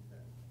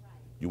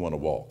 you want to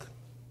walk?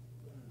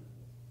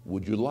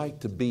 Would you like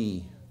to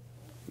be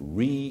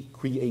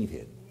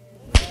recreated?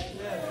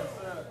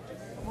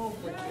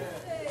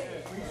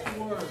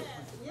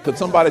 Could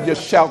somebody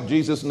just shout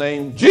Jesus'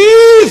 name?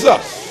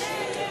 Jesus!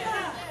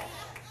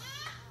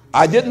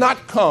 I did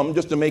not come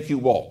just to make you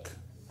walk.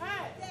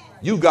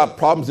 You got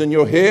problems in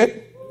your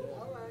head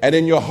and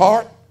in your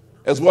heart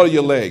as well as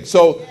your legs.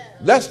 So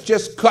let's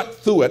just cut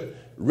through it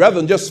rather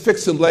than just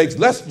fixing legs.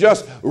 Let's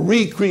just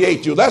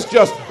recreate you. Let's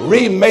just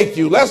remake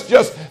you. Let's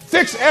just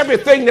fix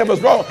everything that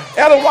was wrong.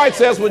 Ellen White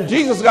says when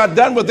Jesus got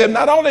done with him,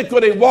 not only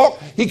could he walk,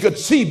 he could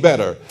see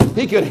better.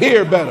 He could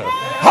hear better.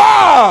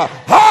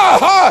 Ha! Ha!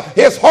 Ha!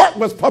 His heart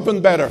was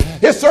pumping better.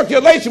 His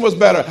circulation was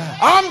better.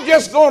 I'm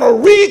just going to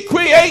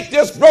recreate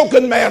this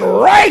broken man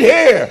right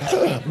here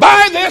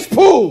by this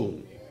pool.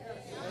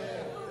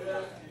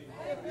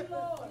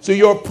 So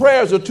your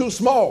prayers are too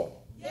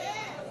small.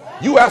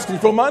 You asking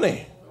for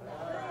money.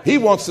 He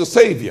wants to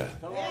save you.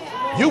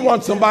 You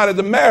want somebody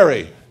to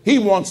marry. He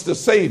wants to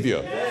save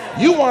you.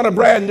 You want a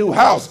brand new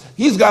house.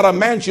 He's got a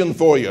mansion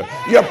for you.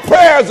 Your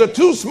prayers are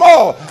too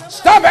small.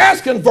 Stop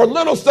asking for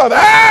little stuff.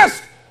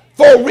 Ask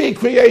for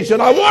recreation.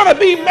 I want to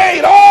be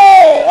made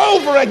all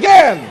over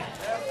again.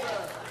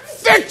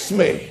 Fix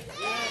me.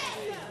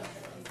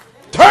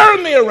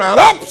 Turn me around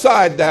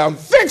upside down.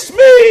 Fix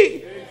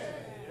me.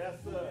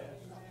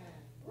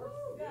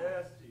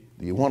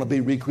 Do you want to be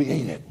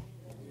recreated?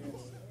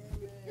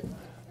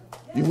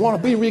 You want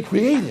to be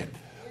recreated?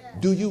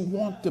 Do you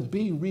want to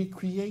be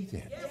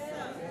recreated?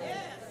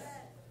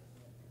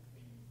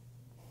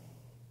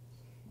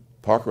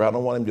 Parker, I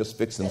don't want him just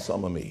fixing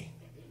some of me.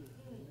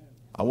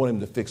 I want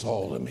him to fix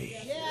all of me.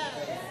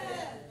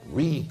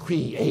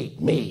 Recreate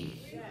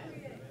me.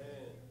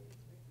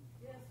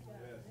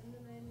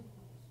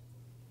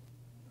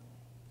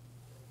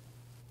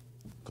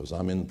 Because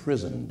I'm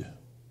imprisoned.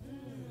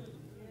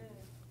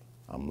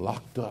 I'm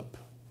locked up,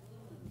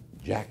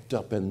 jacked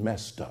up and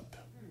messed up.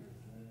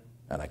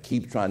 And I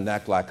keep trying to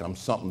act like I'm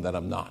something that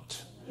I'm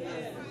not.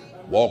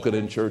 Walking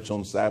in church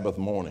on Sabbath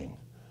morning,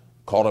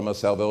 calling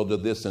myself elder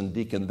this and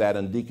deacon that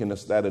and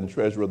deaconess that and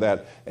treasurer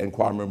that and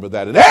choir member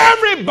that. And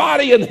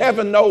everybody in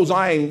heaven knows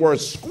I ain't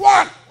worth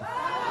squat.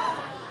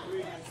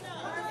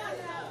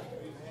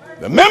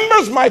 The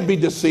members might be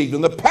deceived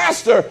and the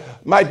pastor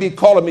might be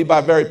calling me by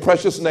very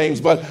precious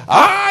names, but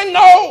I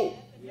know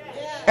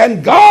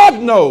and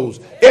God knows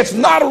it's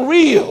not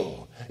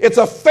real. It's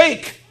a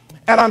fake.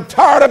 And I'm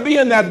tired of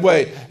being that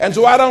way. And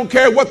so I don't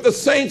care what the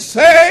saints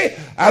say.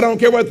 I don't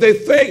care what they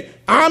think.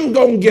 I'm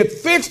going to get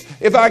fixed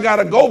if I got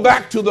to go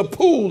back to the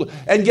pool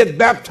and get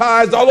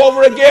baptized all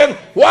over again.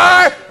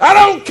 Why? I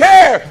don't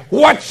care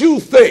what you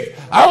think.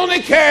 I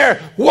only care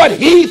what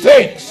he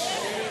thinks.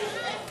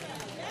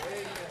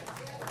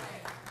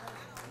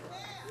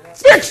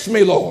 Fix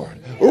me, Lord.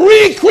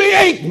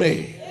 Recreate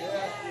me.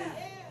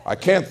 I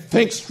can't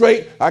think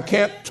straight. I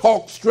can't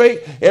talk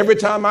straight. Every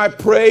time I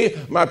pray,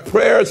 my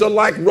prayers are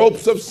like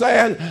ropes of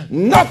sand.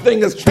 Nothing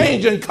is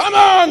changing. Come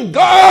on,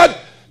 God,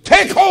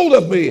 take hold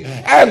of me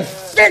and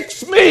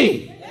fix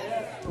me.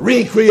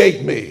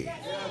 Recreate me.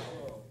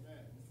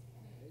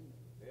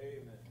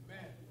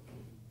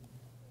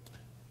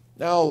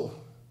 Now,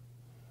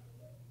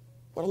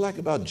 what I like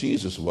about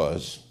Jesus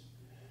was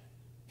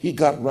he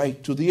got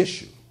right to the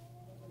issue.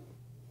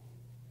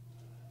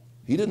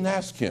 He didn't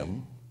ask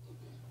him,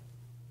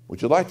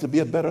 would you like to be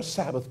a better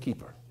Sabbath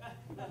keeper?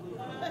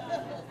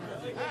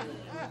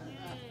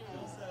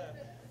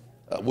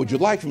 Would you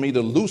like for me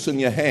to loosen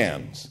your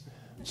hands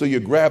so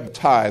you grab the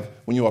tithe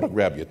when you ought to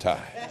grab your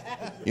tithe?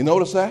 You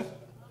notice that?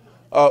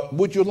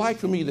 Would you like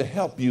for me to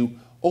help you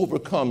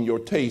overcome your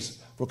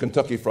taste for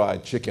Kentucky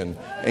Fried Chicken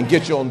and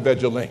get you on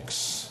Veggie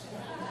Links?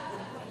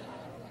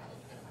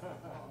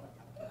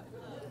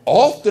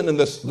 Often in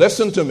this,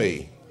 listen to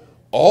me,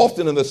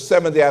 often in the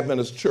Seventh-day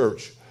Adventist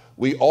Church,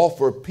 we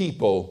offer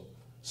people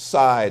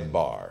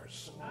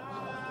sidebars.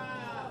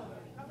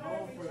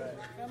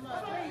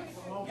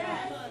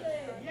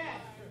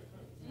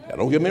 Now,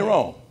 don't get me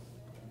wrong.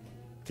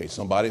 In case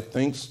somebody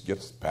thinks,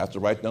 Pastor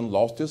Wright done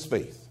lost his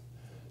faith.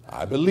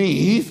 I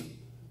believe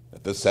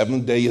that the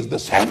seventh day is the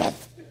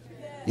Sabbath.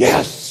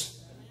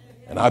 Yes.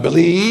 And I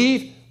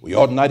believe we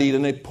ought not eat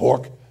any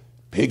pork,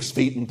 pig's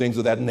feet, and things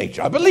of that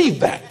nature. I believe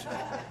that.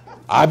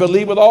 I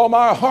believe with all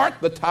my heart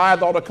the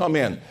tithe ought to come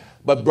in.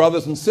 But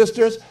brothers and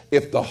sisters,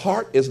 if the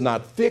heart is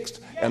not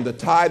fixed and the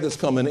tithe is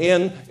coming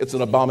in, it's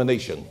an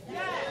abomination.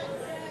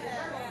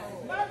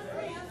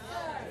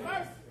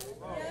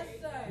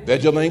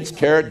 Veggie Links,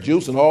 carrot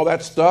juice, and all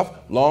that stuff,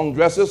 long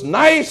dresses,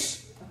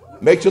 nice.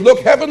 Makes you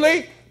look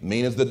heavenly.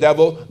 Mean as the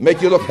devil, make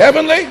you look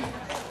heavenly.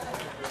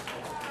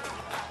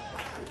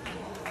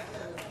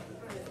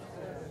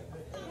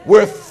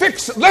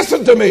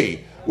 Listen to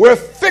me. We're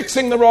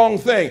fixing the wrong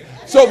thing.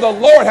 So the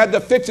Lord had to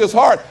fix his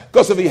heart,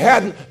 because if he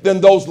hadn't,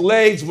 then those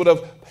legs would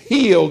have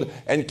healed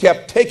and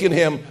kept taking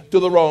him to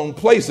the wrong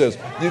places.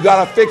 You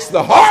got to fix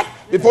the heart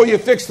before you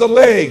fix the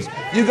legs.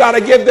 You got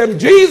to give them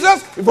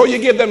Jesus before you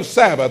give them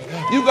Sabbath.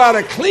 You got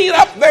to clean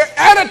up their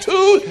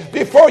attitude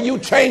before you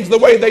change the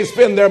way they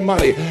spend their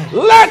money.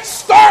 Let's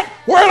start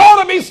where it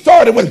ought to be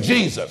started, with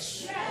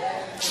Jesus.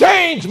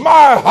 Change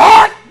my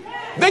heart,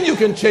 then you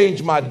can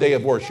change my day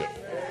of worship.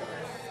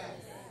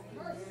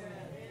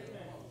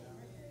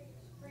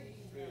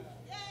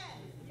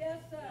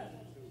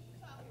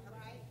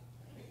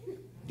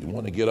 You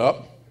want to get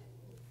up?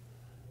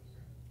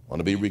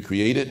 Want to be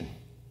recreated?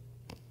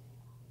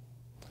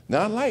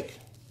 Now I like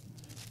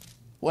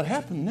what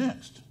happened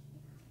next.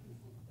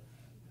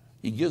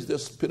 He gives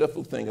this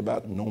pitiful thing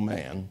about no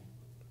man.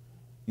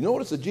 You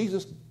notice that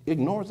Jesus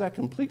ignores that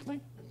completely?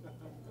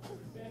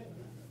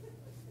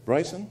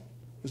 Bryson,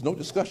 there's no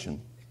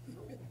discussion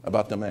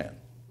about the man,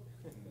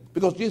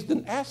 because Jesus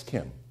didn't ask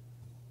him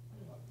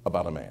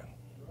about a man.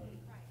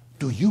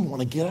 Do you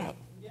want to get up?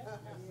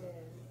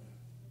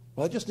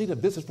 Well, I just need a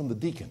visit from the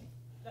deacon.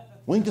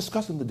 We ain't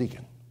discussing the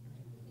deacon.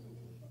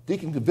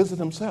 Deacon can visit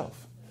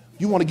himself.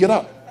 You want to get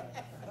up?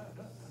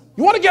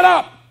 You want to get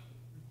up?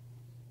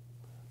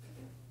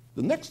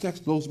 The next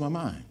text blows my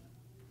mind.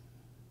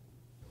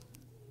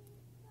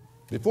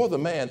 Before the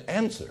man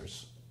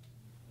answers,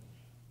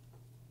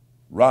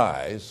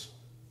 rise,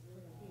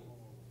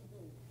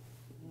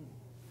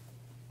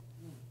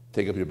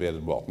 take up your bed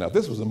and walk. Now, if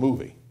this was a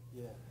movie,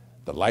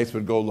 the lights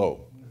would go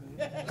low.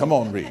 Come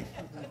on, read.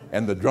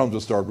 And the drums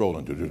would start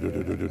rolling.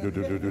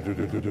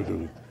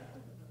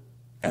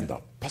 And the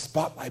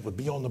spotlight would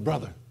be on the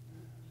brother,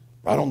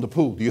 right on the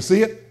pool. Do you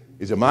see it?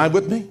 Is your mind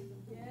with me?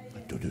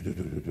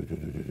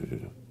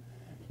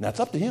 Now, it's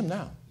up to him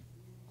now.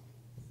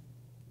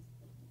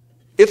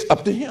 It's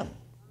up to him.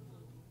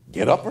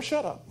 Get up or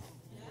shut up.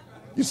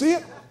 You see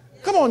it?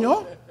 Come on,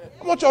 y'all.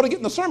 I want y'all to get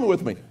in the sermon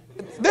with me.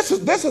 This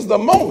is the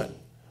moment.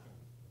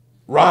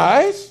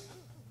 Rise.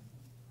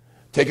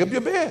 Take up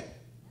your bed.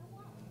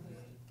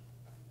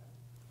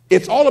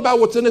 It's all about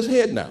what's in his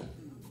head now.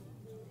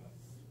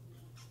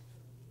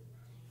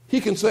 He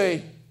can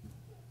say,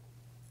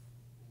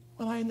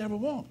 well, I ain't never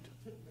walked.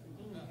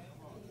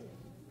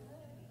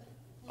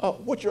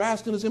 What you're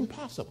asking is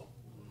impossible.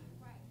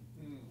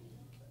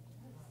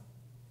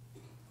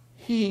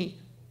 He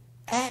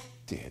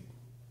acted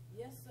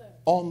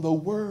on the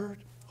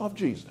word of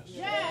Jesus.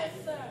 Yes,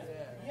 sir.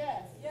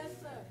 Yes. Yes,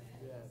 sir.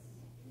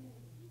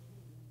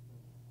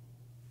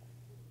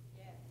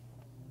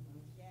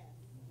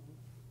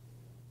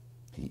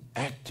 He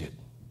acted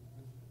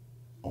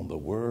on the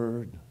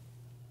word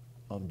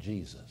of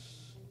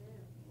Jesus.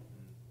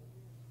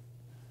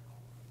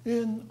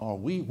 When are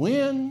we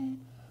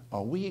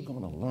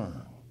going to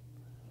learn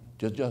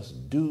to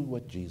just do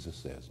what Jesus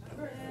says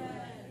do?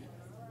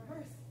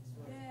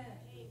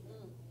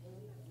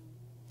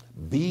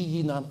 Be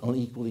ye not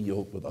unequally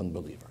yoked with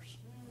unbelievers.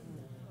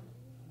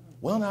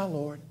 Well, now,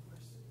 Lord,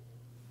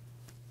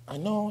 I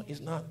know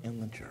he's not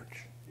in the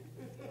church,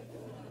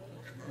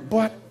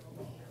 but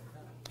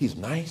he's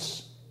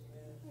nice.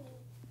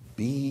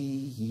 Be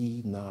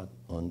ye not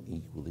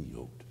unequally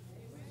yoked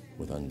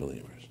with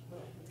unbelievers.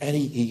 And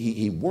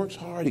he works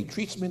hard. He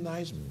treats me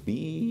nice. Be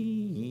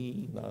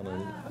ye not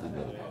unequally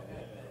yoked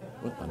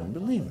with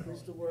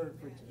unbelievers.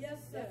 Yes,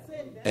 sir.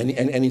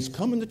 And he's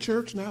coming to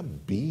church now.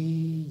 Be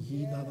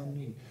ye not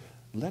unequally.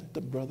 Let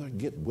the brother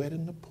get wet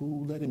in the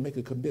pool. Let him make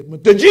a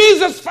commitment to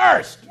Jesus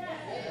first.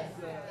 Yes,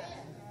 sir.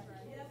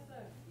 Yes,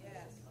 sir.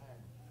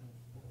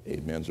 Yes.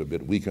 Amen's a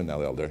bit weaker now,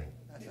 elder.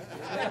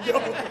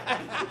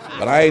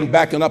 But I ain't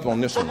backing up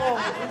on this one.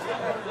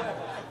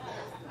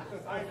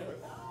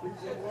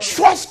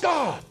 Trust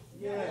God.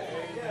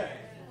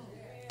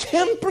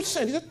 10%.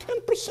 He said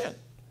 10%.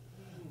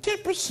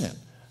 10%.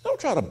 Don't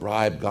try to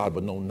bribe God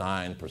with no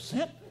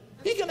 9%.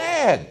 He can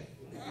add.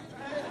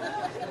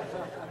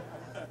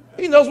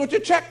 He knows what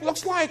your check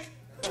looks like.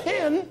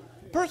 10%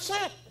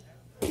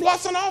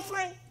 plus an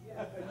offering.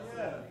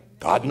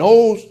 God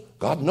knows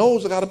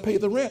I got to pay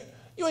the rent.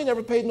 You ain't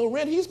never paid no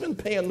rent. He's been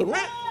paying the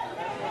rent.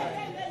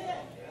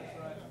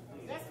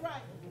 That's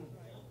right.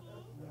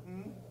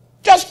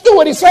 Just do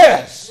what he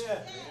says.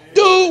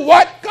 Do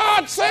what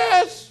God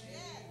says.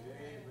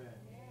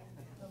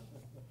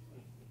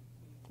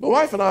 My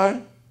wife and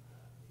I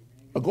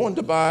are going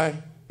to buy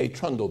a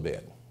trundle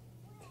bed.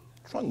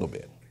 Trundle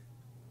bed.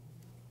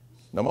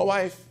 Now, my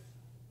wife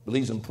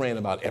believes in praying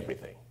about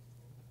everything.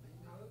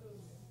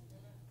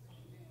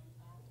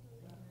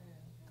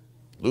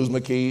 Lose my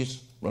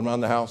keys, run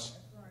around the house.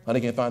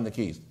 Honey, can't find the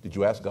keys. Did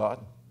you ask God?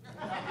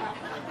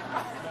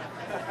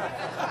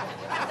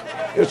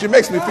 She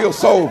makes me feel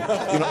so,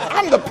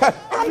 I'm the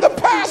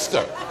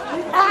pastor.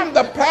 I'm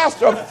the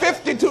pastor of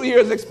 52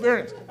 years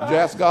experience. Did you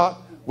ask God?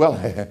 Well,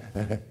 I'm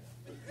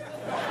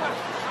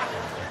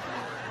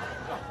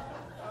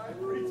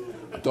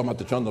talking about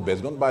the trundle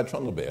beds. Going to buy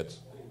trundle beds.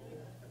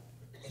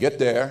 Get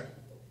there.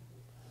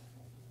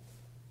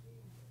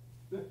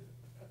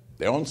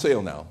 They're on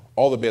sale now.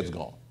 All the beds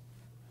gone.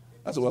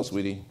 I said, well,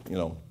 sweetie,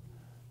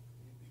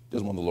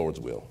 just want the Lord's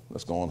will.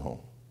 Let's go on home.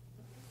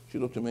 She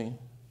looked at me.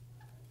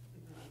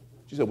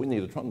 She said, we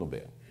need a trundle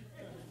bed.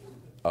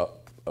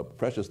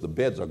 Precious, the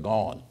beds are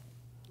gone.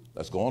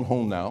 Let's go on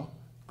home now.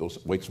 Go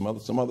wait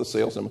some other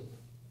sales.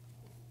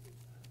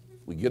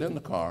 We get in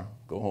the car,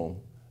 go home.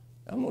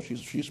 I don't know,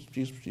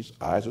 she's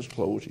eyes are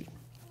closed.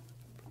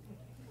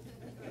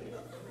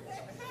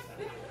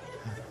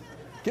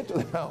 Get to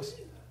the house.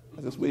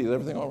 I said, sweetie, is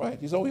everything all right?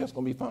 He said, oh, yeah, it's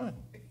going to be fine.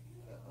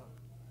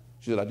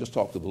 She said, I just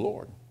talked to the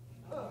Lord.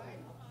 She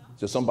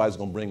said, somebody's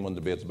going to bring one of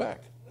the beds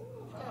back.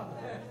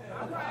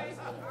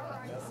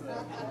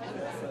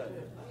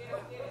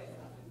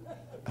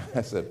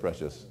 I said,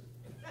 precious,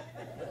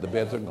 the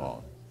beds are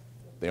gone.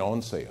 They're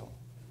on sale.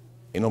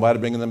 Ain't nobody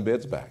bringing them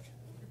beds back.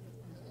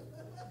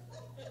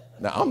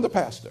 Now, I'm the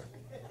pastor.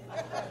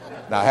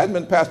 Now, I hadn't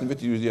been pastoring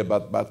 50 years yet,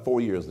 about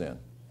 4 years then.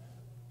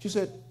 She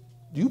said,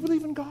 do you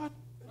believe in God?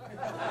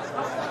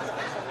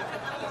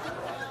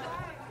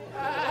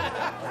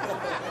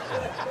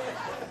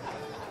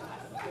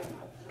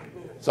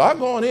 So I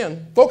go on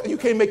in. Folks, you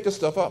can't make this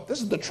stuff up.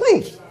 This is the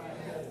truth.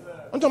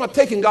 I'm talking about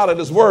taking God at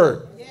his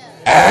word.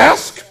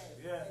 Ask,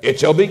 it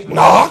shall be.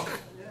 Knock.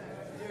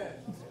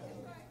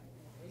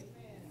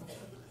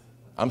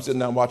 I'm sitting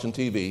down watching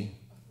TV.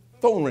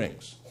 Phone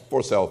rings.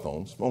 4 cell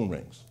phones. Phone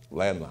rings.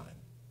 Landline.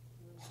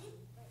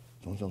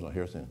 Someone's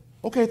here saying,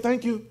 okay,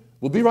 thank you.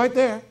 We'll be right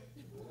there.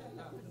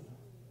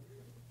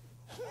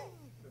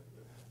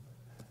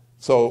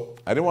 So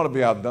I didn't want to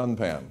be outdone,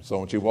 Pam. So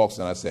when she walks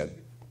in, I said,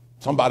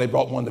 somebody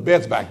brought one of the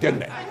beds back,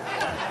 didn't they?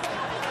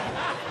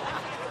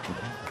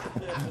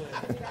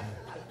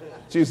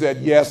 She said,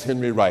 yes,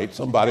 Henry Wright.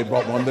 Somebody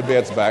brought one of the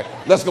beds back.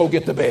 Let's go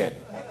get the bed.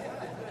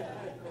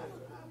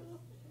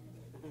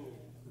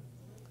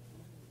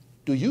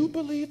 Do you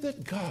believe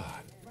that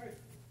God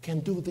can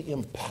do the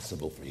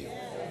impossible for you?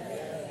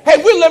 Hey,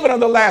 we're living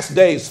in the last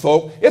days,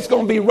 folk. It's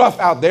going to be rough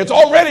out there. It's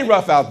already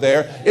rough out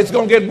there. It's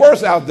going to get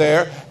worse out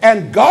there.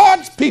 And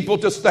God's people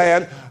to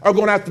stand are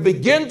going to have to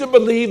begin to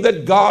believe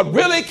that God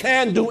really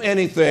can do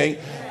anything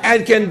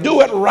and can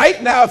do it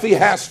right now if he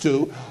has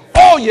to.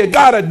 All you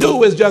got to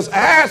do is just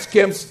ask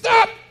him.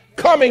 Stop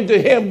coming to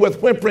him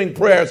with whimpering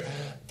prayers.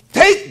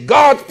 Take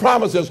God's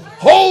promises.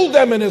 Hold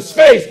them in his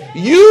face.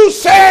 You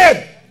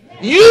said.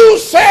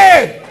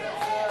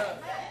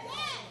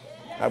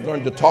 I've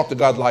learned to talk to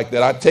God like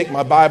that. I take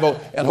my Bible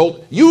and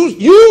hold.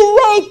 You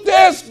wrote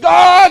this,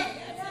 God.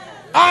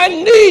 I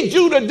need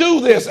you to do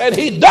this. And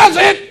he does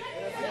it.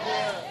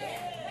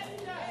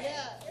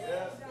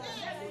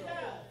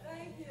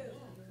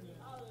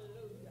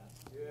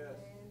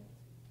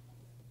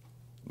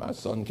 My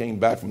son came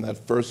back from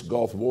that first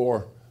Gulf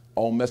War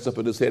all messed up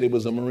in his head. He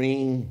was a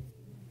Marine.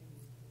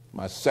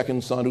 My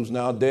second son, who's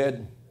now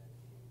dead,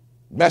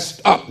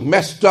 messed up,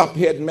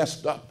 head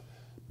messed up,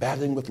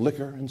 battling with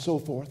liquor and so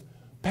forth.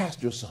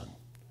 Pastor's son.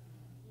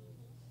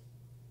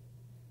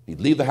 He'd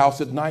leave the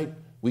house at night.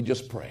 We'd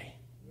just pray.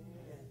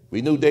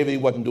 We knew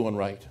David wasn't doing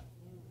right.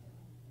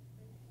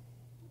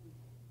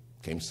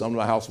 Came son to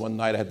my house one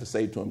night. I had to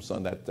say to him,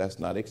 son, that's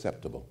not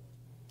acceptable.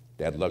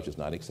 Dad loves you. It's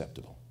not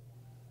acceptable.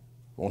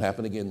 Won't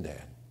happen again,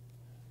 Dad.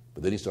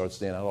 But then he started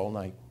staying out all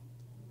night.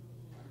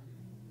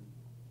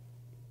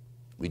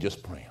 We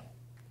just praying.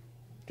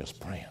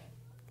 Just praying.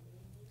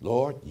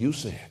 Lord, you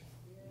said.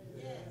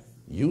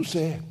 You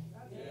said.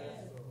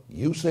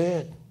 You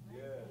said.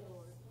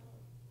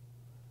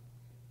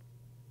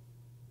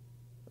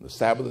 The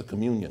Sabbath of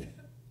communion.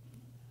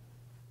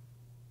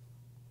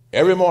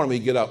 Every morning we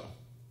get up.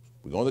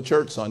 We go to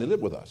church. Son, he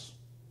lived with us.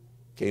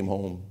 Came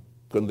home.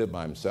 Couldn't live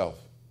by himself.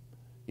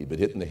 He'd been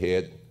hit in the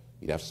head.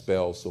 He'd have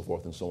spells, so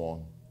forth and so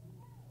on.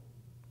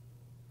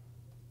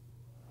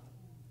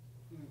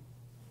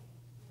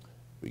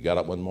 We got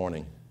up one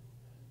morning.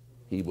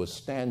 He was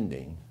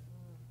standing,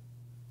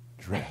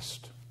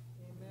 dressed.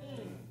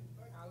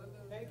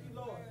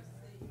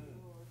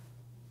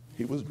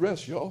 He was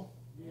dressed, y'all.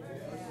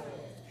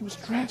 He was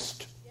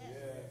dressed.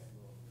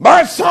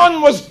 My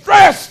son was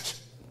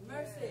dressed.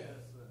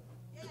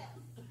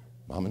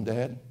 Mom and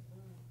Dad,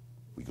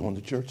 we going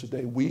to church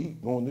today? We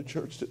going to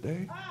church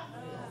today?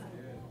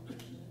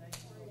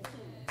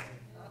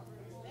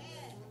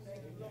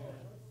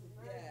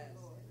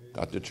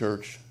 Got to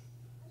church.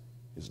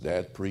 His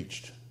dad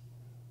preached.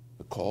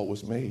 The call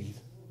was made.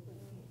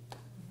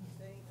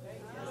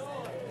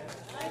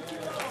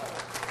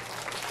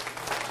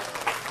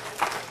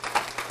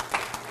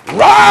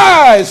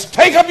 Rise!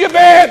 Take up your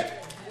bed!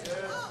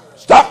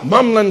 Stop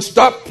mumbling,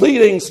 stop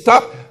pleading,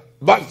 stop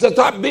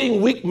being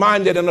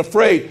weak-minded and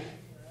afraid.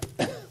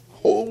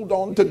 Hold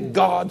on to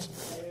God's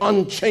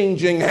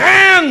unchanging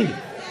hand.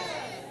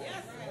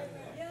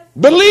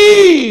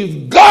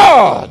 Believe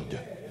God.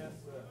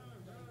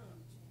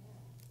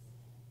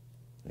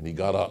 And he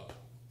got up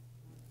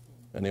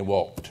and he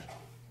walked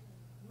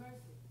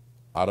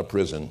out of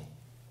prison,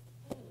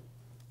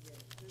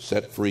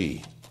 set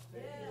free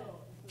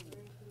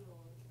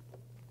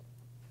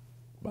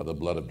by the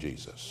blood of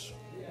Jesus.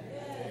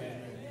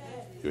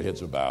 Your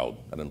heads are bowed.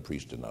 I done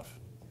preached enough.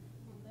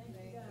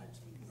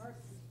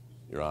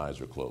 Your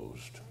eyes are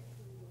closed.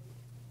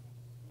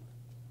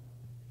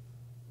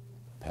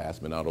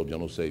 Pass me not, O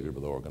gentle Savior,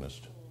 brother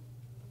organist.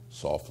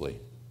 Softly,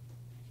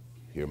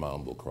 hear my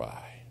humble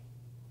cry.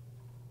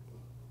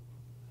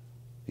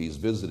 He's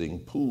visiting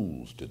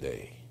pools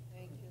today.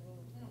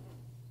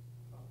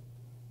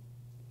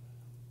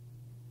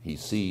 He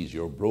sees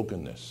your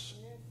brokenness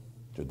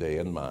today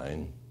and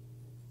mine.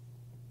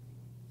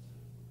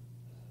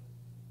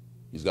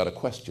 He's got a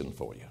question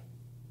for you.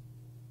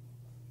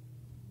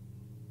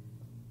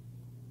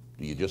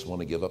 Do you just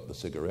want to give up the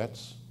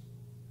cigarettes?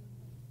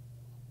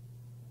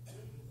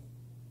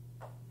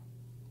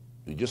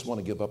 Do you just want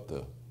to give up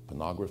the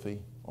pornography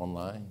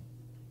online?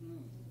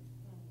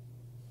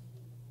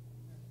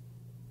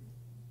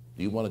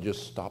 Do you want to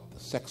just stop the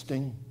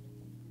sexting?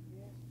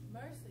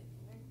 Mercy.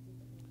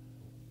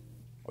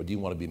 Or do you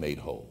want to be made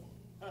whole?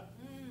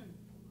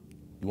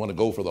 You want to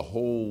go for the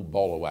whole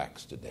ball of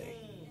wax today.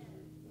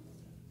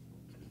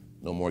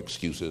 No more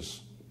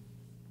excuses.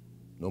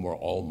 No more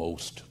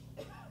almost.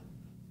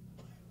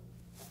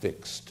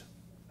 Fixed.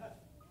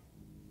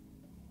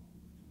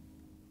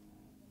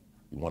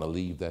 You want to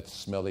leave that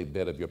smelly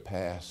bed of your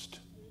past.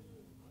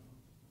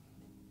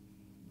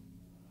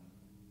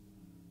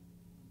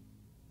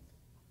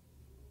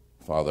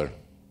 Father,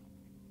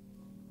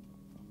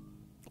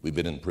 we've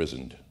been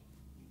imprisoned.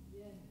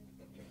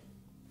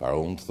 Our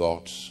own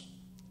thoughts,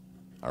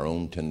 our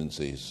own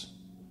tendencies,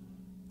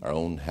 our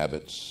own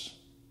habits,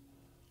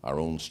 our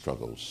own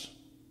struggles.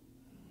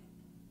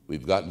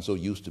 We've gotten so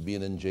used to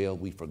being in jail,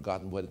 we've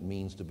forgotten what it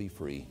means to be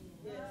free.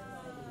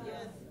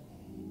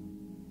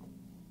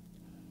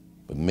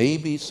 But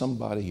maybe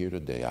somebody here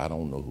today, I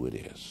don't know who it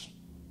is,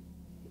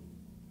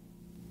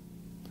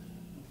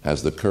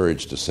 has the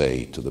courage to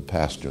say to the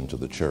pastor and to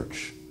the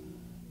church,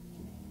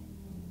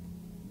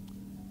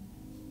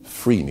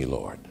 free me,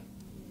 Lord.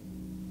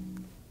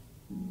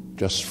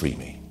 Just free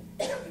me.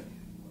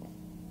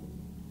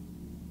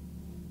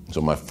 So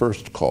my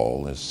first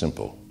call is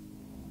simple.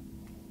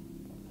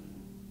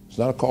 It's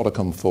not a call to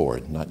come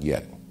forward, not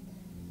yet.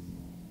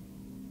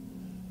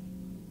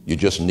 You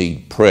just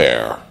need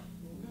prayer.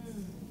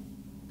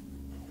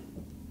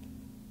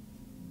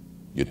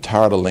 You're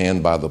tired of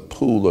laying by the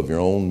pool of your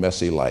own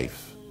messy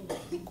life,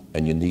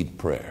 and you need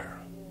prayer.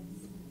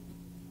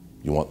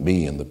 You want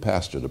me and the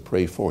pastor to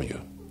pray for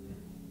you.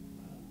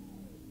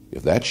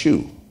 If that's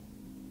you,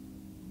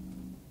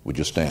 would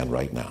you stand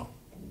right now?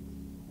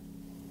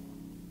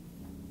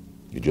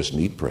 You just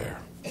need prayer.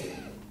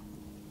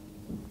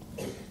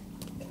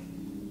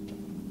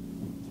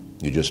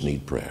 You just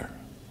need prayer.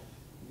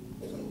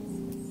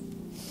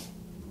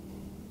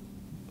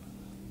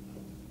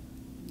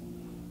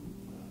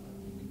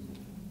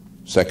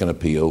 Second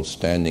appeal,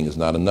 standing is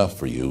not enough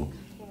for you.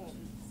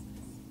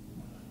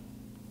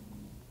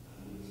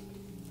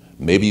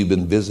 Maybe you've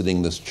been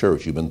visiting this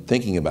church. You've been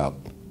thinking about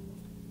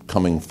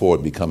coming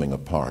forward, becoming a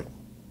part,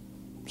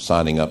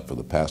 signing up for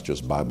the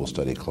pastor's Bible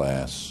study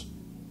class.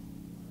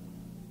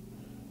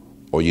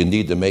 Or you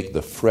need to make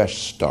the fresh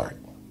start.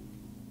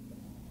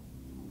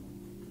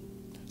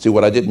 See,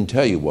 what I didn't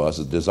tell you was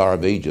the Desire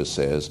of Ages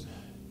says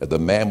that the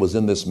man was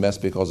in this mess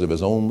because of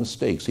his own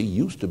mistakes. He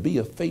used to be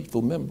a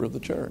faithful member of the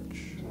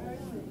church.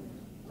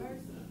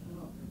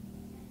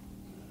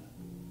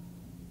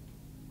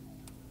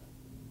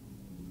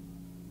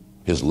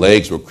 His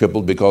legs were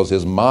crippled because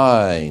his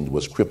mind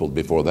was crippled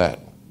before that.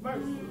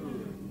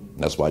 And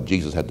that's why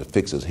Jesus had to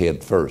fix his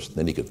head first,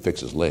 then he could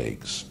fix his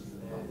legs.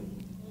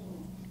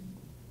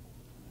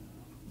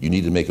 You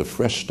need to make a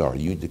fresh start.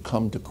 You need to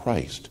come to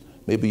Christ.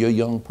 Maybe you're a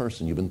young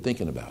person. You've been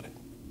thinking about it.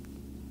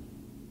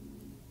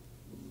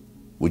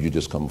 Would you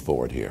just come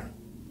forward here?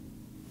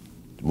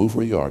 Move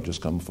where you are.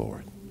 Just come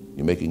forward.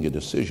 You're making your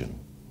decision.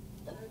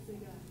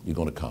 You're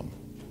going to come.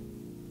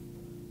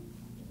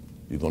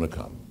 You're going to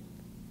come.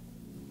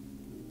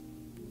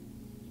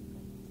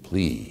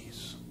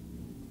 Please,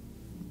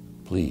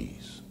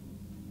 please,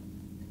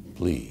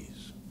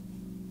 please,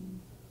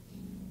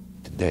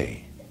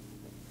 today,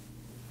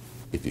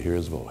 if you hear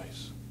his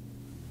voice,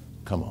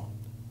 come on.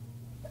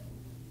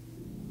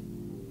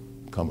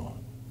 Come on.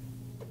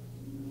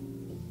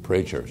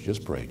 Pray, church.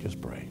 Just pray.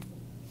 Just pray.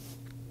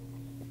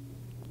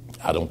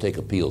 I don't take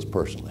appeals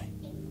personally.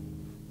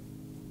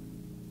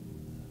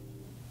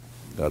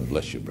 God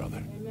bless you,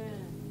 brother.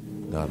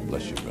 Amen. God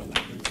bless you, brother.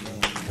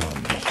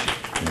 God bless you.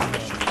 God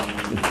bless you.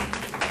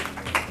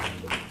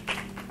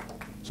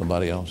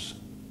 Somebody else?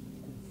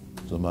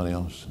 Somebody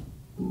else?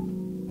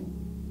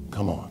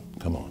 Come on,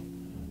 come on.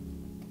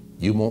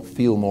 You won't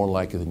feel more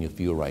like it than you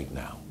feel right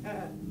now.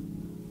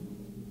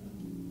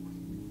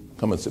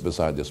 Come and sit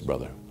beside this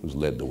brother who's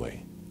led the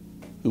way.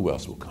 Who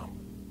else will come?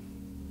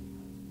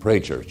 Pray,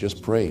 church.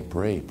 Just pray,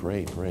 pray,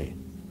 pray, pray,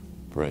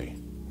 pray.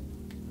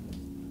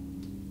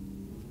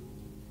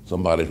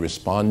 Somebody's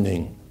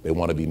responding. They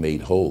want to be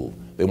made whole.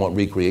 They want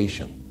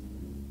recreation.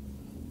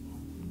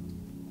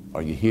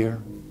 Are you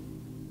here?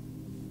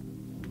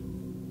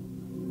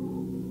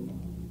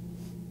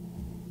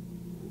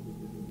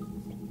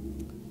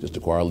 Just a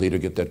choir leader,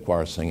 get that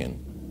choir singing.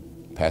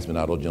 Pass me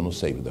not, O gentle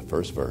Savior, the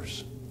first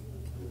verse.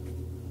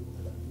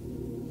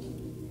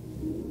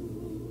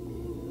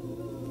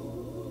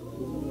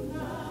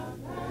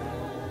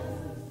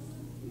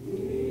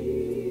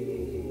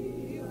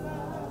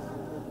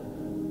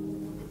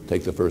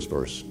 Take the first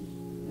verse.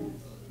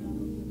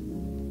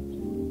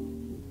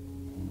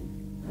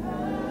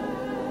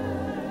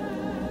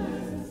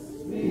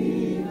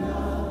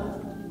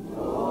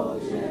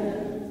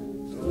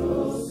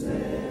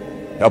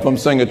 Help them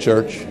sing it,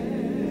 church.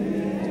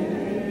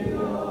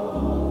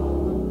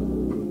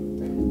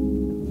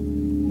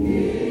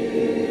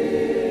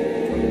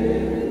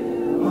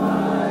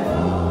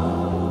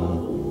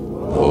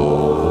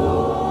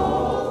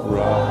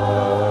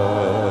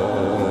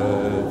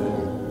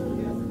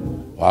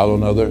 While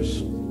on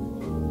others,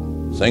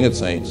 sing it,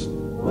 saints.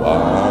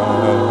 While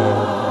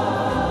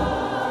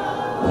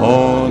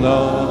on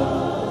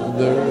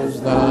others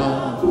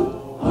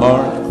thou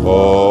art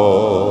calling,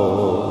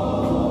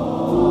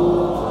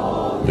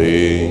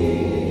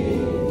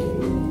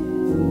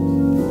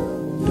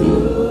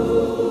 do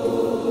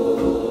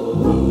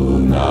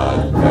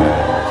not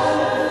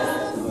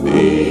pass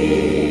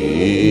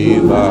me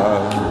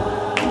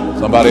by.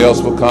 Somebody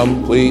else will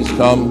come, please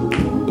come.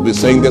 We'll be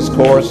singing this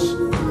chorus.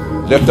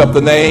 Lift up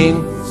the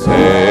name, Savior,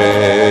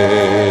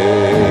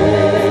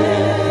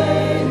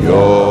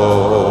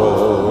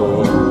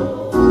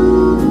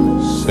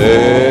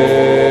 Savior,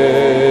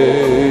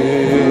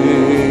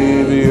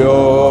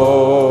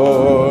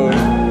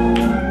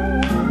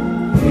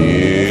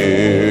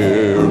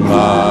 hear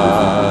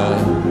my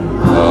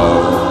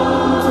humble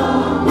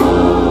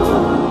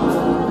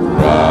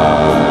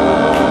cry.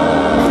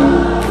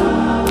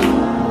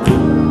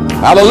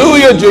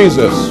 Hallelujah,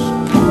 Jesus.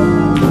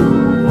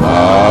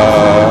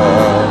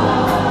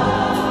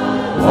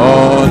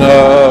 On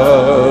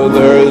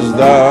others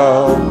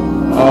thou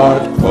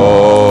art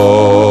calling,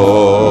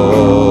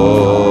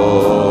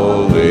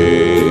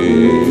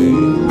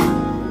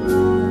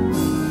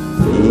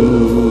 do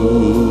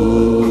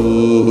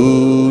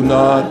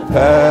not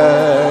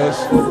pass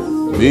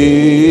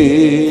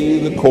me.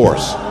 The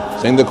chorus.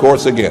 Sing the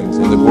chorus again.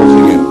 Sing the chorus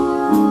again.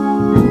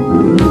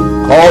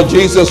 Call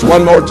Jesus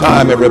one more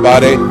time,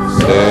 everybody.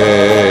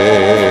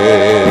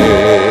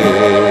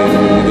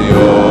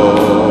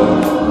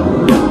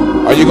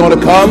 Are you going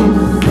to come?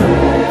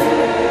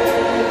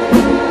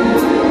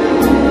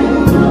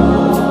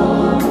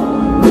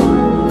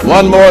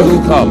 One more who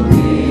come.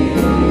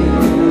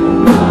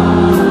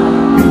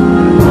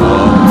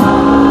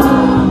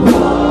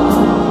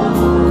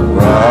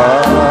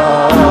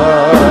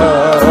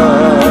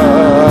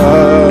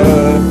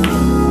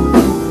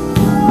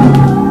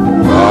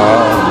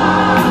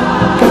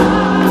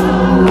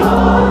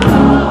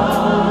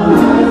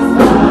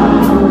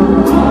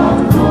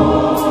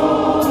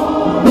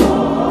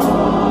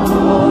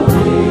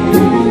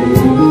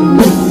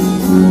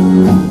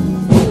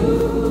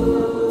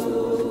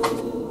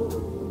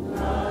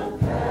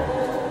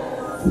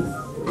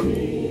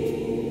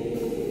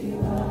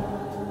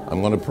 I'm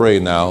going to pray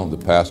now. The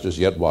pastor's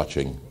yet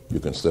watching. You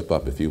can slip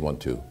up if you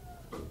want to.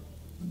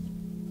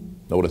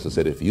 Notice I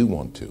said if you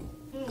want to.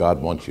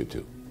 God wants you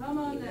to.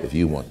 If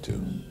you want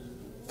to.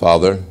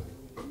 Father,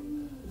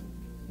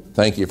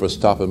 thank you for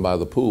stopping by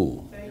the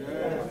pool. Thank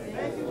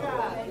you,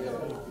 God.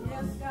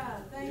 Yes,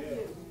 God. Thank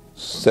you.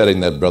 Setting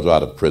that brother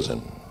out of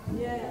prison.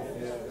 Yes.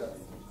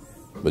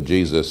 But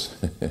Jesus,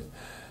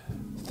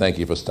 thank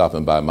you for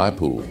stopping by my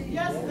pool.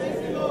 Yes,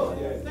 thank you, Lord.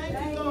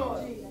 Thank you,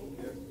 Lord.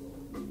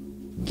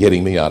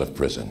 Getting me out of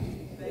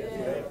prison.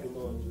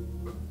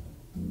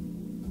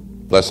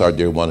 Bless our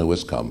dear one who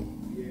has come.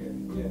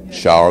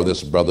 Shower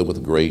this brother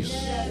with grace.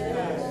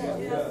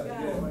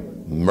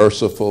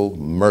 Merciful,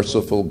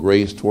 merciful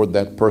grace toward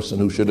that person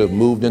who should have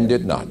moved and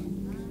did not.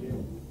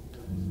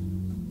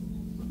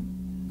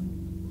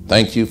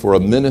 Thank you for a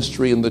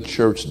ministry in the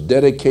church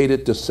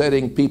dedicated to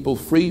setting people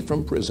free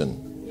from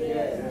prison.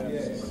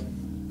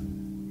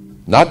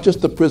 Not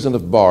just the prison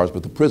of bars,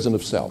 but the prison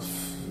of self.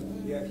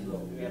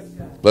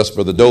 Bless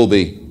Brother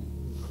Dolby.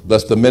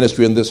 Bless the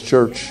ministry in this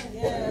church.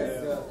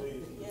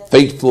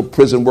 Faithful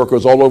prison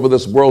workers all over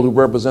this world who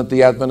represent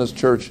the Adventist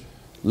church.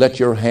 Let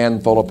your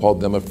hand fall upon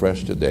them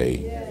afresh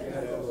today.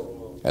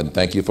 And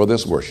thank you for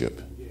this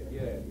worship.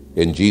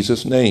 In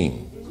Jesus'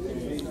 name.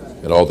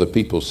 And all the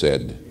people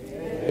said,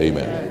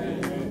 amen.